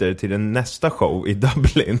biljetter till den nästa show i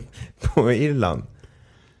Dublin på Irland.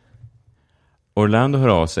 Orlando hör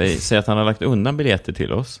av sig, säger att han har lagt undan biljetter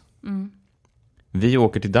till oss. Vi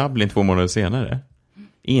åker till Dublin 2 månader senare.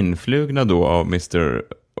 Influgna då av Mr.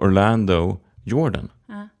 Orlando Jordan.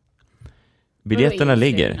 Biljetterna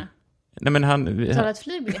ligger. Nej, men han talat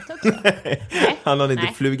flygbiljett också. Han hade inte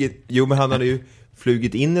flugit. Jo, men han hade ju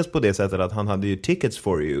flugit in oss på det sättet att han hade ju tickets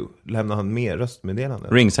for you. Lämnade han med röstmeddelande.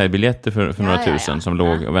 Ringside-biljetter för några tusen som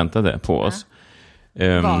låg och väntade på oss.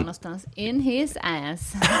 Var någonstans? In his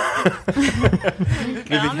ass.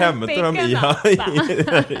 Vi fick hämta dem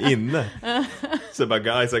här inne. Så bara,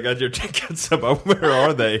 guys, I got your tickets. Så bara, where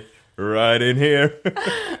are they? Right in here.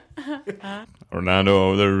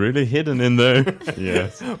 Orlando, they're really hidden in there.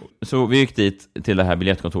 Yes. Så vi gick dit till det här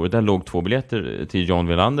biljettkontoret. Där låg 2 biljetter till John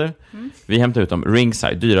Wilander. Vi hämtade ut dem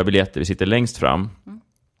ringside, dyra biljetter. Vi sitter längst fram.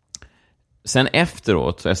 Sen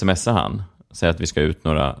efteråt så smsar han, säger att vi ska ut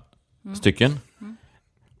några stycken.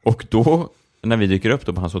 Och då, när vi dyker upp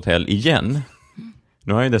då på hans hotell igen,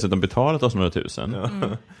 nu har han ju dessutom betalat oss några tusen.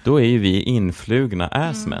 Då är ju vi influgna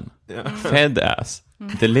assmen. Fed ass.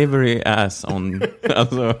 Delivery ass on,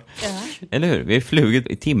 alltså, eller hur? Vi har flugit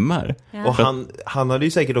i timmar. Och han hade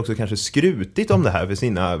ju säkert också kanske skrutit om det här för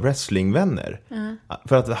sina wrestlingvänner.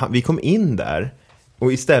 För att vi kom in där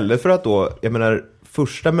och istället för att då, jag menar,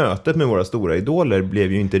 första mötet med våra stora idoler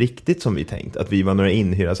blev ju inte riktigt som vi tänkt. Att vi var några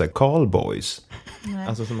inhyrda så här callboys.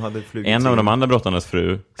 Alltså som hade flugit. En av de andra brottarnas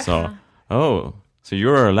fru sa, oh, so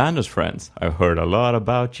you're Orlando's friends. I've heard a lot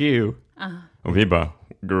about you. Och vi bara,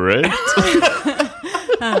 great.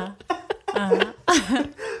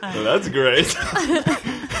 That's great.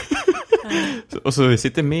 Och så vi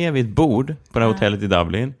sitter med vid ett bord på det här hotellet i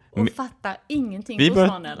Dublin. Och fattar ingenting vi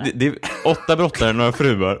fortfarande, eller? Det är 8 brottare, några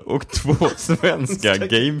fruar och 2 svenska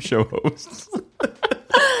gameshow hosts.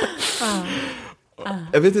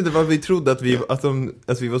 Jag vet inte vad vi trodde att vi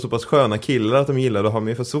var så pass sköna killar att de gillade att ha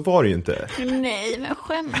med, för så var det ju inte. Nej, men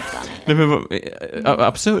skämtar ni? Nej, men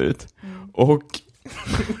absurt. Och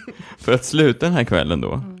för att sluta den här kvällen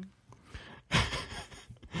då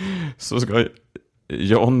så ska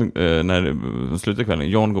John, när slutar kvällen,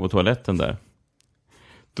 John går på toaletten där.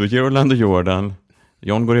 Då ger Orlando Jordan,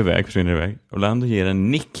 John går iväg, försvinner iväg. Orlando ger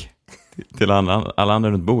en nick till alla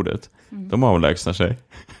andra runt bordet. De avlägsnar sig.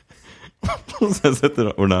 Och sen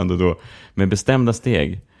sätter Orlando då med bestämda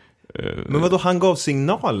steg. Men vadå, han gav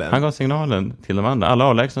signalen? Han gav signalen till de andra. Alla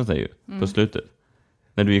avlägsnar sig ju på slutet.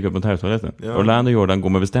 När du gick upp mot herrtoaletten. Orlando Jordan går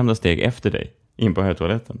med bestämda steg efter dig in på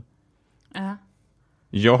herrtoaletten.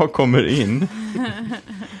 Jag kommer in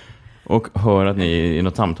och hör att ni är i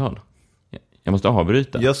något samtal. Jag måste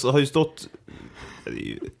avbryta. Jag har ju stått...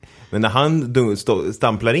 Men när han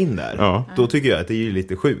stamplar in där, då tycker jag att det är ju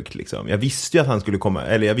lite sjukt liksom. Jag visste ju att han skulle komma,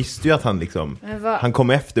 eller jag visste ju att han liksom, han kom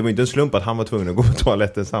efter. Det var inte en slump att han var tvungen att gå på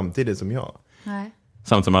toaletten samtidigt som jag. Nej.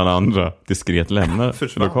 Samt som alla andra diskret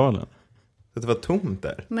lämnar lokalen. Så det var tomt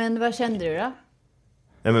där. Men vad kände du då?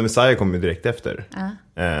 Ja, men Messiah kom ju direkt efter.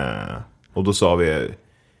 Och då sa vi...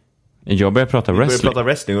 Jag började prata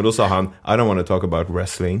wrestling och då sa han, I don't want to talk about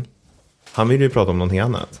wrestling. Han ville ju prata om någonting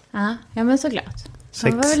annat. Ja, men såklart.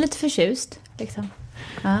 Han var väl lite förtjust, liksom.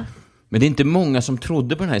 Men det är inte många som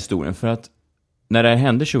trodde på den här historien, för att när det här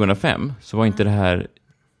hände 2005 så var inte det här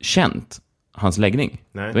känt, hans läggning.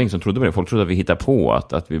 Nej. Det var ingen som trodde på det. Folk trodde att vi hittar på,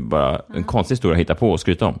 att vi bara, en konstig historia hittar på och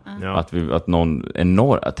skryta om. Ja. Att någon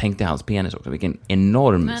enorm, tänk dig hans penis också, vilken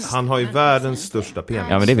enorm... Han har ju världens största penis.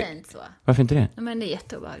 Ja, men det, varför inte det? Men det är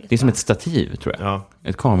jätteobehagligt. Det är som ett stativ, tror jag. Ja.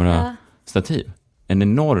 Ett kamerastativ. En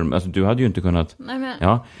enorm, alltså du hade ju inte kunnat... Nej, men...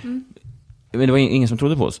 Ja. Men det var ingen som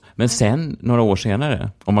trodde på oss. Men sen, några år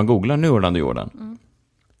senare, om man googlar nu Orlando Jordan,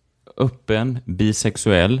 öppen,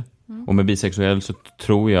 bisexuell, och med bisexuell så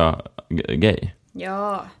tror jag gay.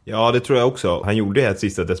 Ja, det tror jag också. Han gjorde ett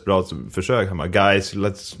sista desperat försök. Han bara, guys,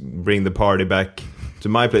 let's bring the party back to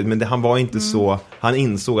my place. Men han var inte så... Han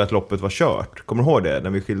insåg att loppet var kört. Kommer du ihåg det? När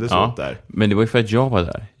vi skildes åt där. Men det var ju för att jag var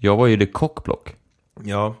där. Jag var ju det kockblock.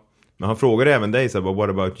 Ja, men han frågade även dig så här, what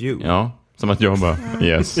about you? Ja, som att jag bara,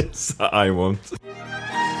 yes. Yes, I want.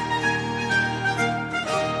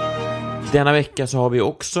 Denna vecka så har vi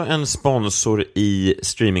också en sponsor i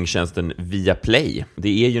streamingtjänsten Viaplay.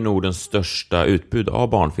 Det är ju Nordens största utbud av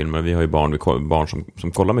barnfilmer. Vi har ju barn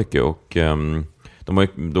som kollar mycket och de har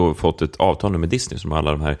ju då fått ett avtal med Disney som har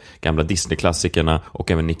alla de här gamla Disney-klassikerna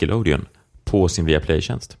och även Nickelodeon på sin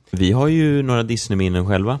Viaplay-tjänst. Vi har ju några Disney-minnen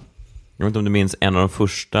själva. Jag vet inte om du minns en av de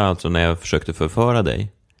första, alltså när jag försökte förföra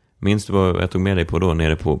dig. Minns du vad jag tog med dig på då,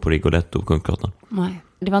 nere på Rigoletto och Kungsgatan? Nej,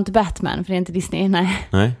 det var inte Batman, för det är inte Disney, nej.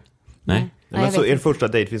 Nej. Men så er första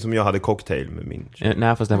dejt som jag hade cocktail med min tjej.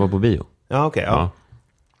 Nej, fast det var på bio. Ja, okej. Ja.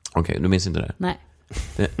 Okej, du minns inte det? Nej.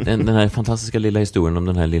 Den här fantastiska lilla historien om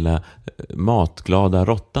den här lilla matglada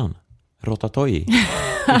råttan. Ratatouille.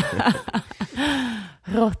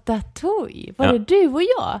 Ratatouille? Var det du och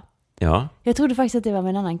jag? Ja. Jag trodde faktiskt att det var med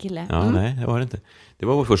en annan kille. Ja, nej, det var det inte. Det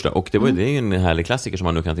var vår första. Och det är ju en härlig klassiker som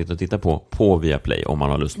man nu kan titta på Viaplay om man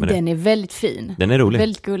har lust med det. Den är väldigt fin. Den är rolig.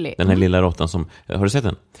 Väldigt gullig. Den här lilla råttan som... Har du sett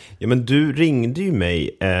den? Ja, men du ringde ju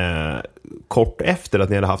mig kort efter att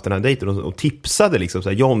ni hade haft den här dejten och tipsade liksom så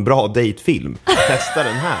här, John, bra dejtfilm. Testa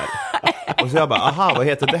den här. Och så jag bara, aha, vad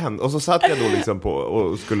heter den? Och så satt jag då liksom på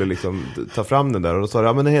och skulle liksom ta fram den där. Och då sa jag,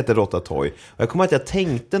 ja men den heter Ratatouille. Och jag kommer att jag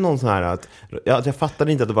tänkte någon sån här att jag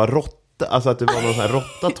fattade inte att det var råtta. Alltså att det var någon sån här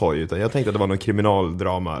Ratatouille, utan jag tänkte att det var någon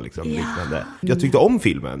kriminaldrama liksom, liknande. Jag tyckte om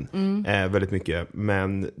filmen väldigt mycket,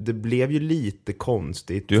 men det blev ju lite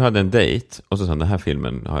konstigt. Du hade en dejt och så sa den här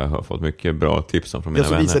filmen har jag fått mycket bra tips om från mina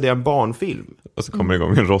vänner. Så visade jag en barnfilm. Och så kommer det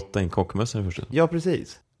igång en råtta i en kockmössa först. Ja,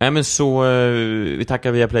 precis. Nej, men så vi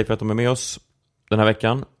tackar Viaplay för att de är med oss den här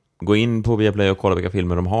veckan. Gå in på Viaplay och kolla vilka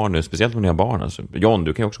filmer de har nu, speciellt om ni har barn. Alltså. John,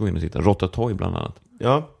 du kan ju också gå in och titta. Ratatouille bland annat.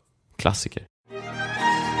 Ja. Klassiker.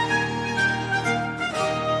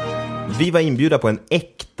 Vi var inbjudna på en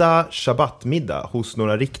äkta shabbatmiddag hos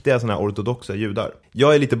några riktiga såna här ortodoxa judar.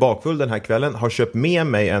 Jag är lite bakfull den här kvällen, har köpt med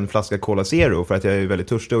mig en flaska Cola Zero för att jag är väldigt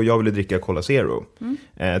törstig och jag ville dricka Cola Zero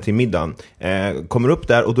till middagen. Kommer upp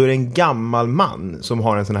där och då är det en gammal man som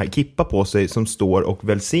har en sån här kippa på sig som står och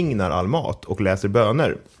välsignar all mat och läser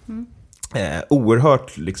böner.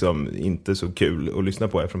 Oerhört liksom inte så kul att lyssna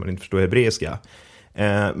på eftersom man inte förstår hebreiska.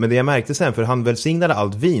 Men det jag märkte sen, för han välsignade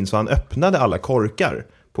allt vin så han öppnade alla korkar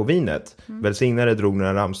på vinet, välsignade, drog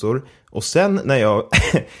några ramsor och sen när jag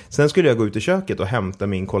sen skulle jag gå ut i köket och hämta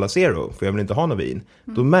min Cola Zero för jag vill inte ha någon vin.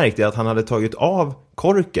 Då märkte jag att han hade tagit av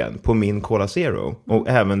korken på min Cola Zero och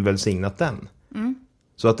även välsignat den.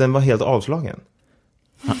 Så att den var helt avslagen.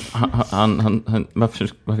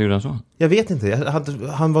 Varför gjorde han så? Jag vet inte,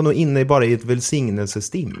 han var nog inne bara i ett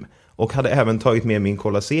välsignelsestim och hade även tagit med min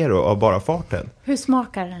Cola Zero av bara farten. Hur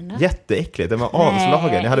smakar den då? Jätteäckligt, den var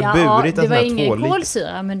avslagen. Jag hade burit en sån här 2 liter. Det var ingen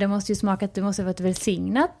kolsyra, men det måste ju smaka att det måste ha varit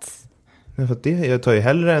välsignat. Ja, för jag tar ju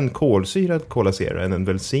hellre en kolsyrad Cola Zero än en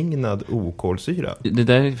välsignad okolsyra. Det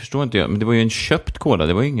där förstår inte jag, men det var ju en köpt cola,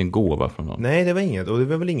 det var ju ingen gåva från någon. Nej, det var inget, och det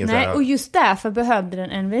var väl ingen så här... och just därför behövde den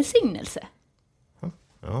en välsignelse.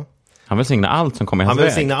 Ja. Han välsignade allt som kom i hans väg. Han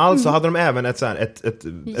välsignade allt, så hade de även ett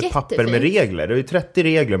papper med regler. Det är ju 30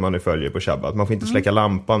 regler man nu följer på Shabbat. Man får inte släcka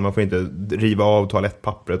lampan, man får inte riva av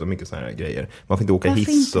toalettpappret och mycket sådana här grejer. Man får inte åka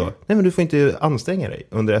hiss och... Nej, men du får inte anstränga dig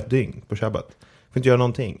under ett dygn på Shabbat. Du får inte göra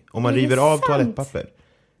någonting. Om man river av toalettpapper,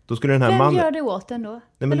 då skulle den här mannen... Vem gör det åt den då?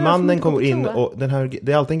 Nej, men mannen kommer in och det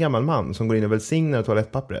är alltid en gammal man som går in och välsignar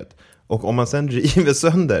toalettpappret. Och om man sen river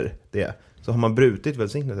sönder det, så har man brutit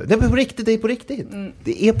välsignelse. Det är på riktigt, det är på riktigt.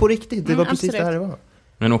 Det är på riktigt, det var precis absolut. Det här det var.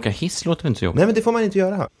 Men åka hiss låter inte så jobbigt. Nej, men det får man inte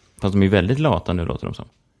göra. Fast de är väldigt lata nu, låter de som.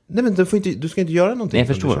 Nej, men du ska inte göra någonting. Nej,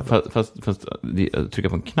 jag förstår, fast trycka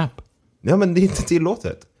på en knapp. Ja, men det är inte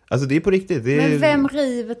tillåtet. Alltså det är på riktigt. Det är... Men vem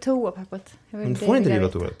river toapappret? Du får inte riva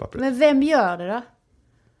toapappret. Men vem gör det då?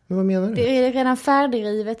 Men vad menar du? Det är redan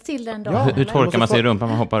färdigrivet till den dagen. Ja, hur torkar man sig i rumpan?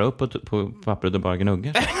 Man hoppar upp på pappret och bara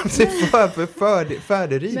gnuggar.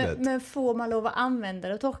 Färdigrivet. Men får man lov att använda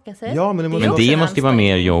det och torka sig? Ja, men det måste ju vara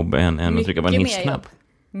mer jobb än att trycka på en hissknapp.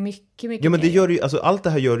 Mycket ja, men det mer. gör du, alltså, allt det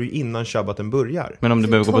här gör du innan shabbaten börjar. Men om du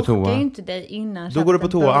behöver gå på toa? Torkar ju inte dig innan då går du på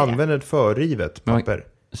toa och börjar. använder ett förrivet papper.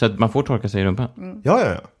 Så att man får torka sig i rumpan?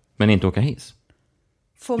 Ja. Men inte åka hiss?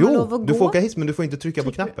 Får man lov att du gå? får åka hiss, men du får inte trycka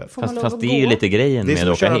på knappen. Fast det är ju lite grejen med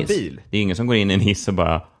att åka hiss. Bil. Det är ingen som går in i en hiss och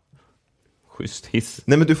bara schysst hiss.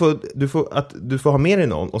 Nej, men du får ha med dig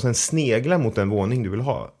någon och sen snegla mot den våning du vill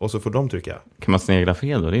ha. Och så får de trycka. Kan man snegla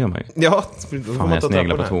fel då? Det gör man ju. Ja, Fan, jag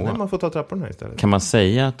sneglar på två. Nej, man får ta trapporna här istället. Kan man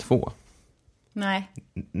säga 2? Nej,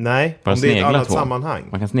 bara om det är ett annat 2. sammanhang.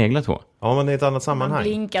 Man kan snegla 2. Ja, men det är ett annat sammanhang. Man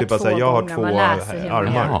blinkar typ att säga, jag har 2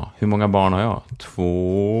 armar. Ja, hur många barn har jag?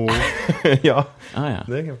 2. Ja, ja,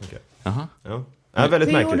 det kan funka. Jaha. Ja. Ja, väldigt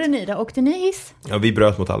Hur märkligt. gjorde ni då? Åkte ni hiss? Ja, vi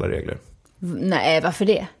bröt mot alla regler. Nej, varför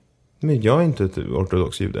det? Men jag är inte ett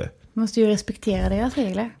ortodox jude. Måste ju respektera deras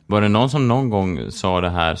regler. Var det någon som någon gång sa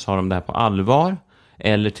de det här på allvar?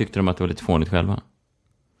 Eller tyckte de att det var lite fånigt själva?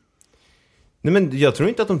 Nej, men jag tror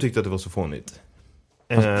inte att de tyckte att det var så fånigt.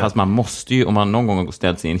 Fast man måste ju, om man någon gång har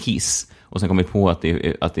ställt sig i en hiss och sen kommit på att det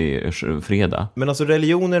är fredag. Men alltså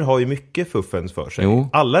religioner har ju mycket fuffens för sig. Jo.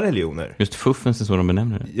 Alla religioner. Just fuffens är så de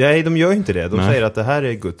benämner det. Nej, de gör ju inte det. De Nej. säger att det här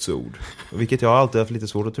är Guds ord. Vilket jag har alltid haft lite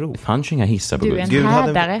svårt att tro. Det fanns ju inga hissar på Du är Guds. en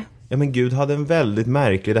härdare. Ja, men Gud hade en väldigt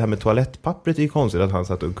märklig... Det här med toalettpappret är ju konstigt att han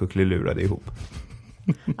satt och kuckelurade ihop.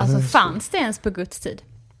 Alltså fanns det ens på Guds tid?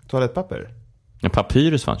 Toalettpapper? Ja,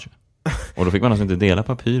 papyrus fanns ju. Och då fick man alltså inte dela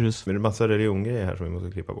papyrus. Men det är massa religiongrejer här som vi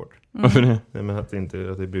måste klippa bort. Varför det? Nej, men att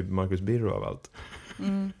det blir Marcus Birro av allt.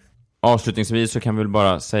 Avslutningsvis så kan vi väl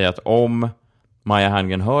bara säga att om Maja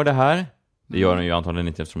Herngren hör det här, det gör hon ju antagligen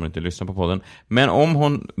inte eftersom hon inte lyssnar på podden, men om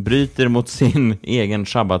hon bryter mot sin egen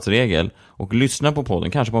shabbatsregel och lyssnar på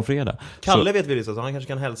podden, kanske på en fredag. Kalle vet vi det, så han kanske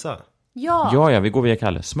kan hälsa. Ja, vi går via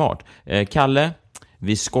Kalle. Smart. Kalle,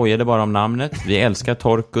 vi skojade bara om namnet. Vi älskar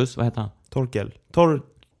Torkus. Vad heter han?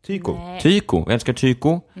 Tyko. Tyko. Vi älskar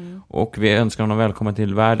Tyko. Och vi önskar honom välkommen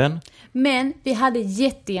till världen. men vi hade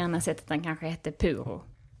jättegärna sett att han kanske hette Puro.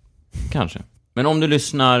 Kanske. Men om du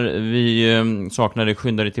lyssnar, vi saknar dig,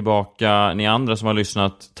 skynda dig tillbaka. Ni andra som har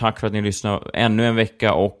lyssnat, tack för att ni lyssnar ännu en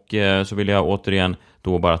vecka. Och så vill jag återigen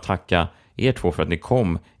då bara tacka er två för att ni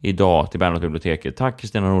kom idag till Bernadottebiblioteket. Tack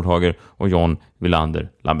Kristina Nordhager och John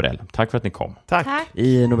Wilander Lambrell. Tack för att ni kom. Tack.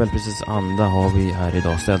 I Nobelprisets anda har vi här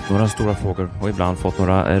idag ställt några stora frågor och ibland fått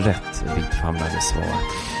några rätt vittfamlade svar.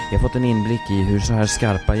 Vi har fått en inblick i hur så här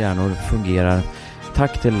skarpa hjärnor fungerar.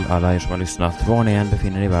 Tack till alla er som har lyssnat, var ni än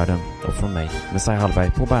befinner er i världen. Och från mig, Messiah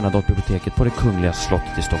Hallberg på Bernadottebiblioteket på det Kungliga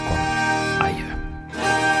slottet i Stockholm. Adjö.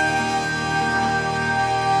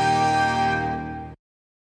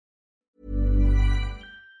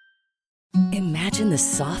 Imagine the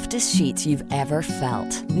softest sheets you've ever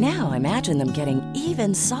felt. Now imagine them getting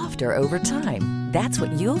even softer over time. That's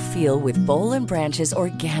what you'll feel with Boll & Branch's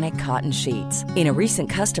organic cotton sheets. In a recent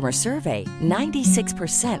customer survey,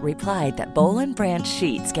 96% replied that Boll & Branch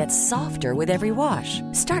sheets get softer with every wash.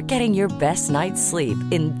 Start getting your best night's sleep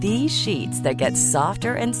in these sheets that get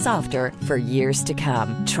softer and softer for years to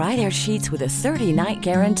come. Try their sheets with a 30-night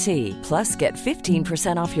guarantee. Plus, get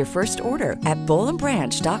 15% off your first order at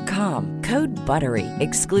bollandbranch.com. Code BUTTERY.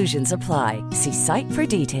 Exclusions apply. See site for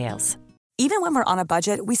details. Even when we're on a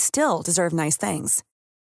budget, we still deserve nice things.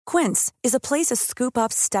 Quince is a place to scoop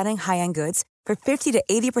up stunning high-end goods for 50 to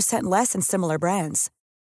 80% less than similar brands.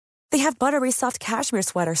 They have buttery soft cashmere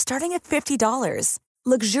sweaters starting at $50,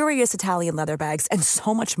 luxurious Italian leather bags, and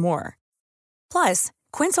so much more. Plus,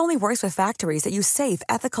 Quince only works with factories that use safe,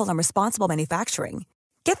 ethical, and responsible manufacturing.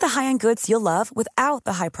 Get the high-end goods you'll love without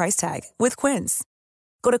the high price tag with Quince.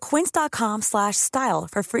 Go to quince.com/style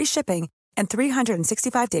for free shipping and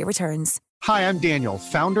 365-day returns. Hi, I'm Daniel,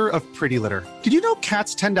 founder of Pretty Litter. Did you know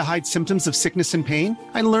cats tend to hide symptoms of sickness and pain?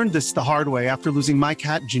 I learned this the hard way after losing my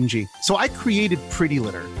cat, Gingy. So I created Pretty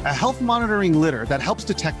Litter, a health monitoring litter that helps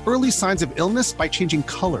detect early signs of illness by changing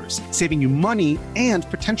colors, saving you money and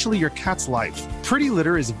potentially your cat's life. Pretty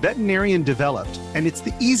Litter is veterinarian developed, and it's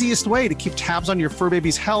the easiest way to keep tabs on your fur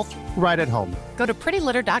baby's health right at home. Go to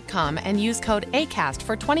prettylitter.com and use code ACAST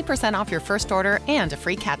for 20% off your first order and a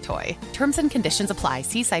free cat toy. Terms and conditions apply.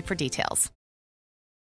 See site for details.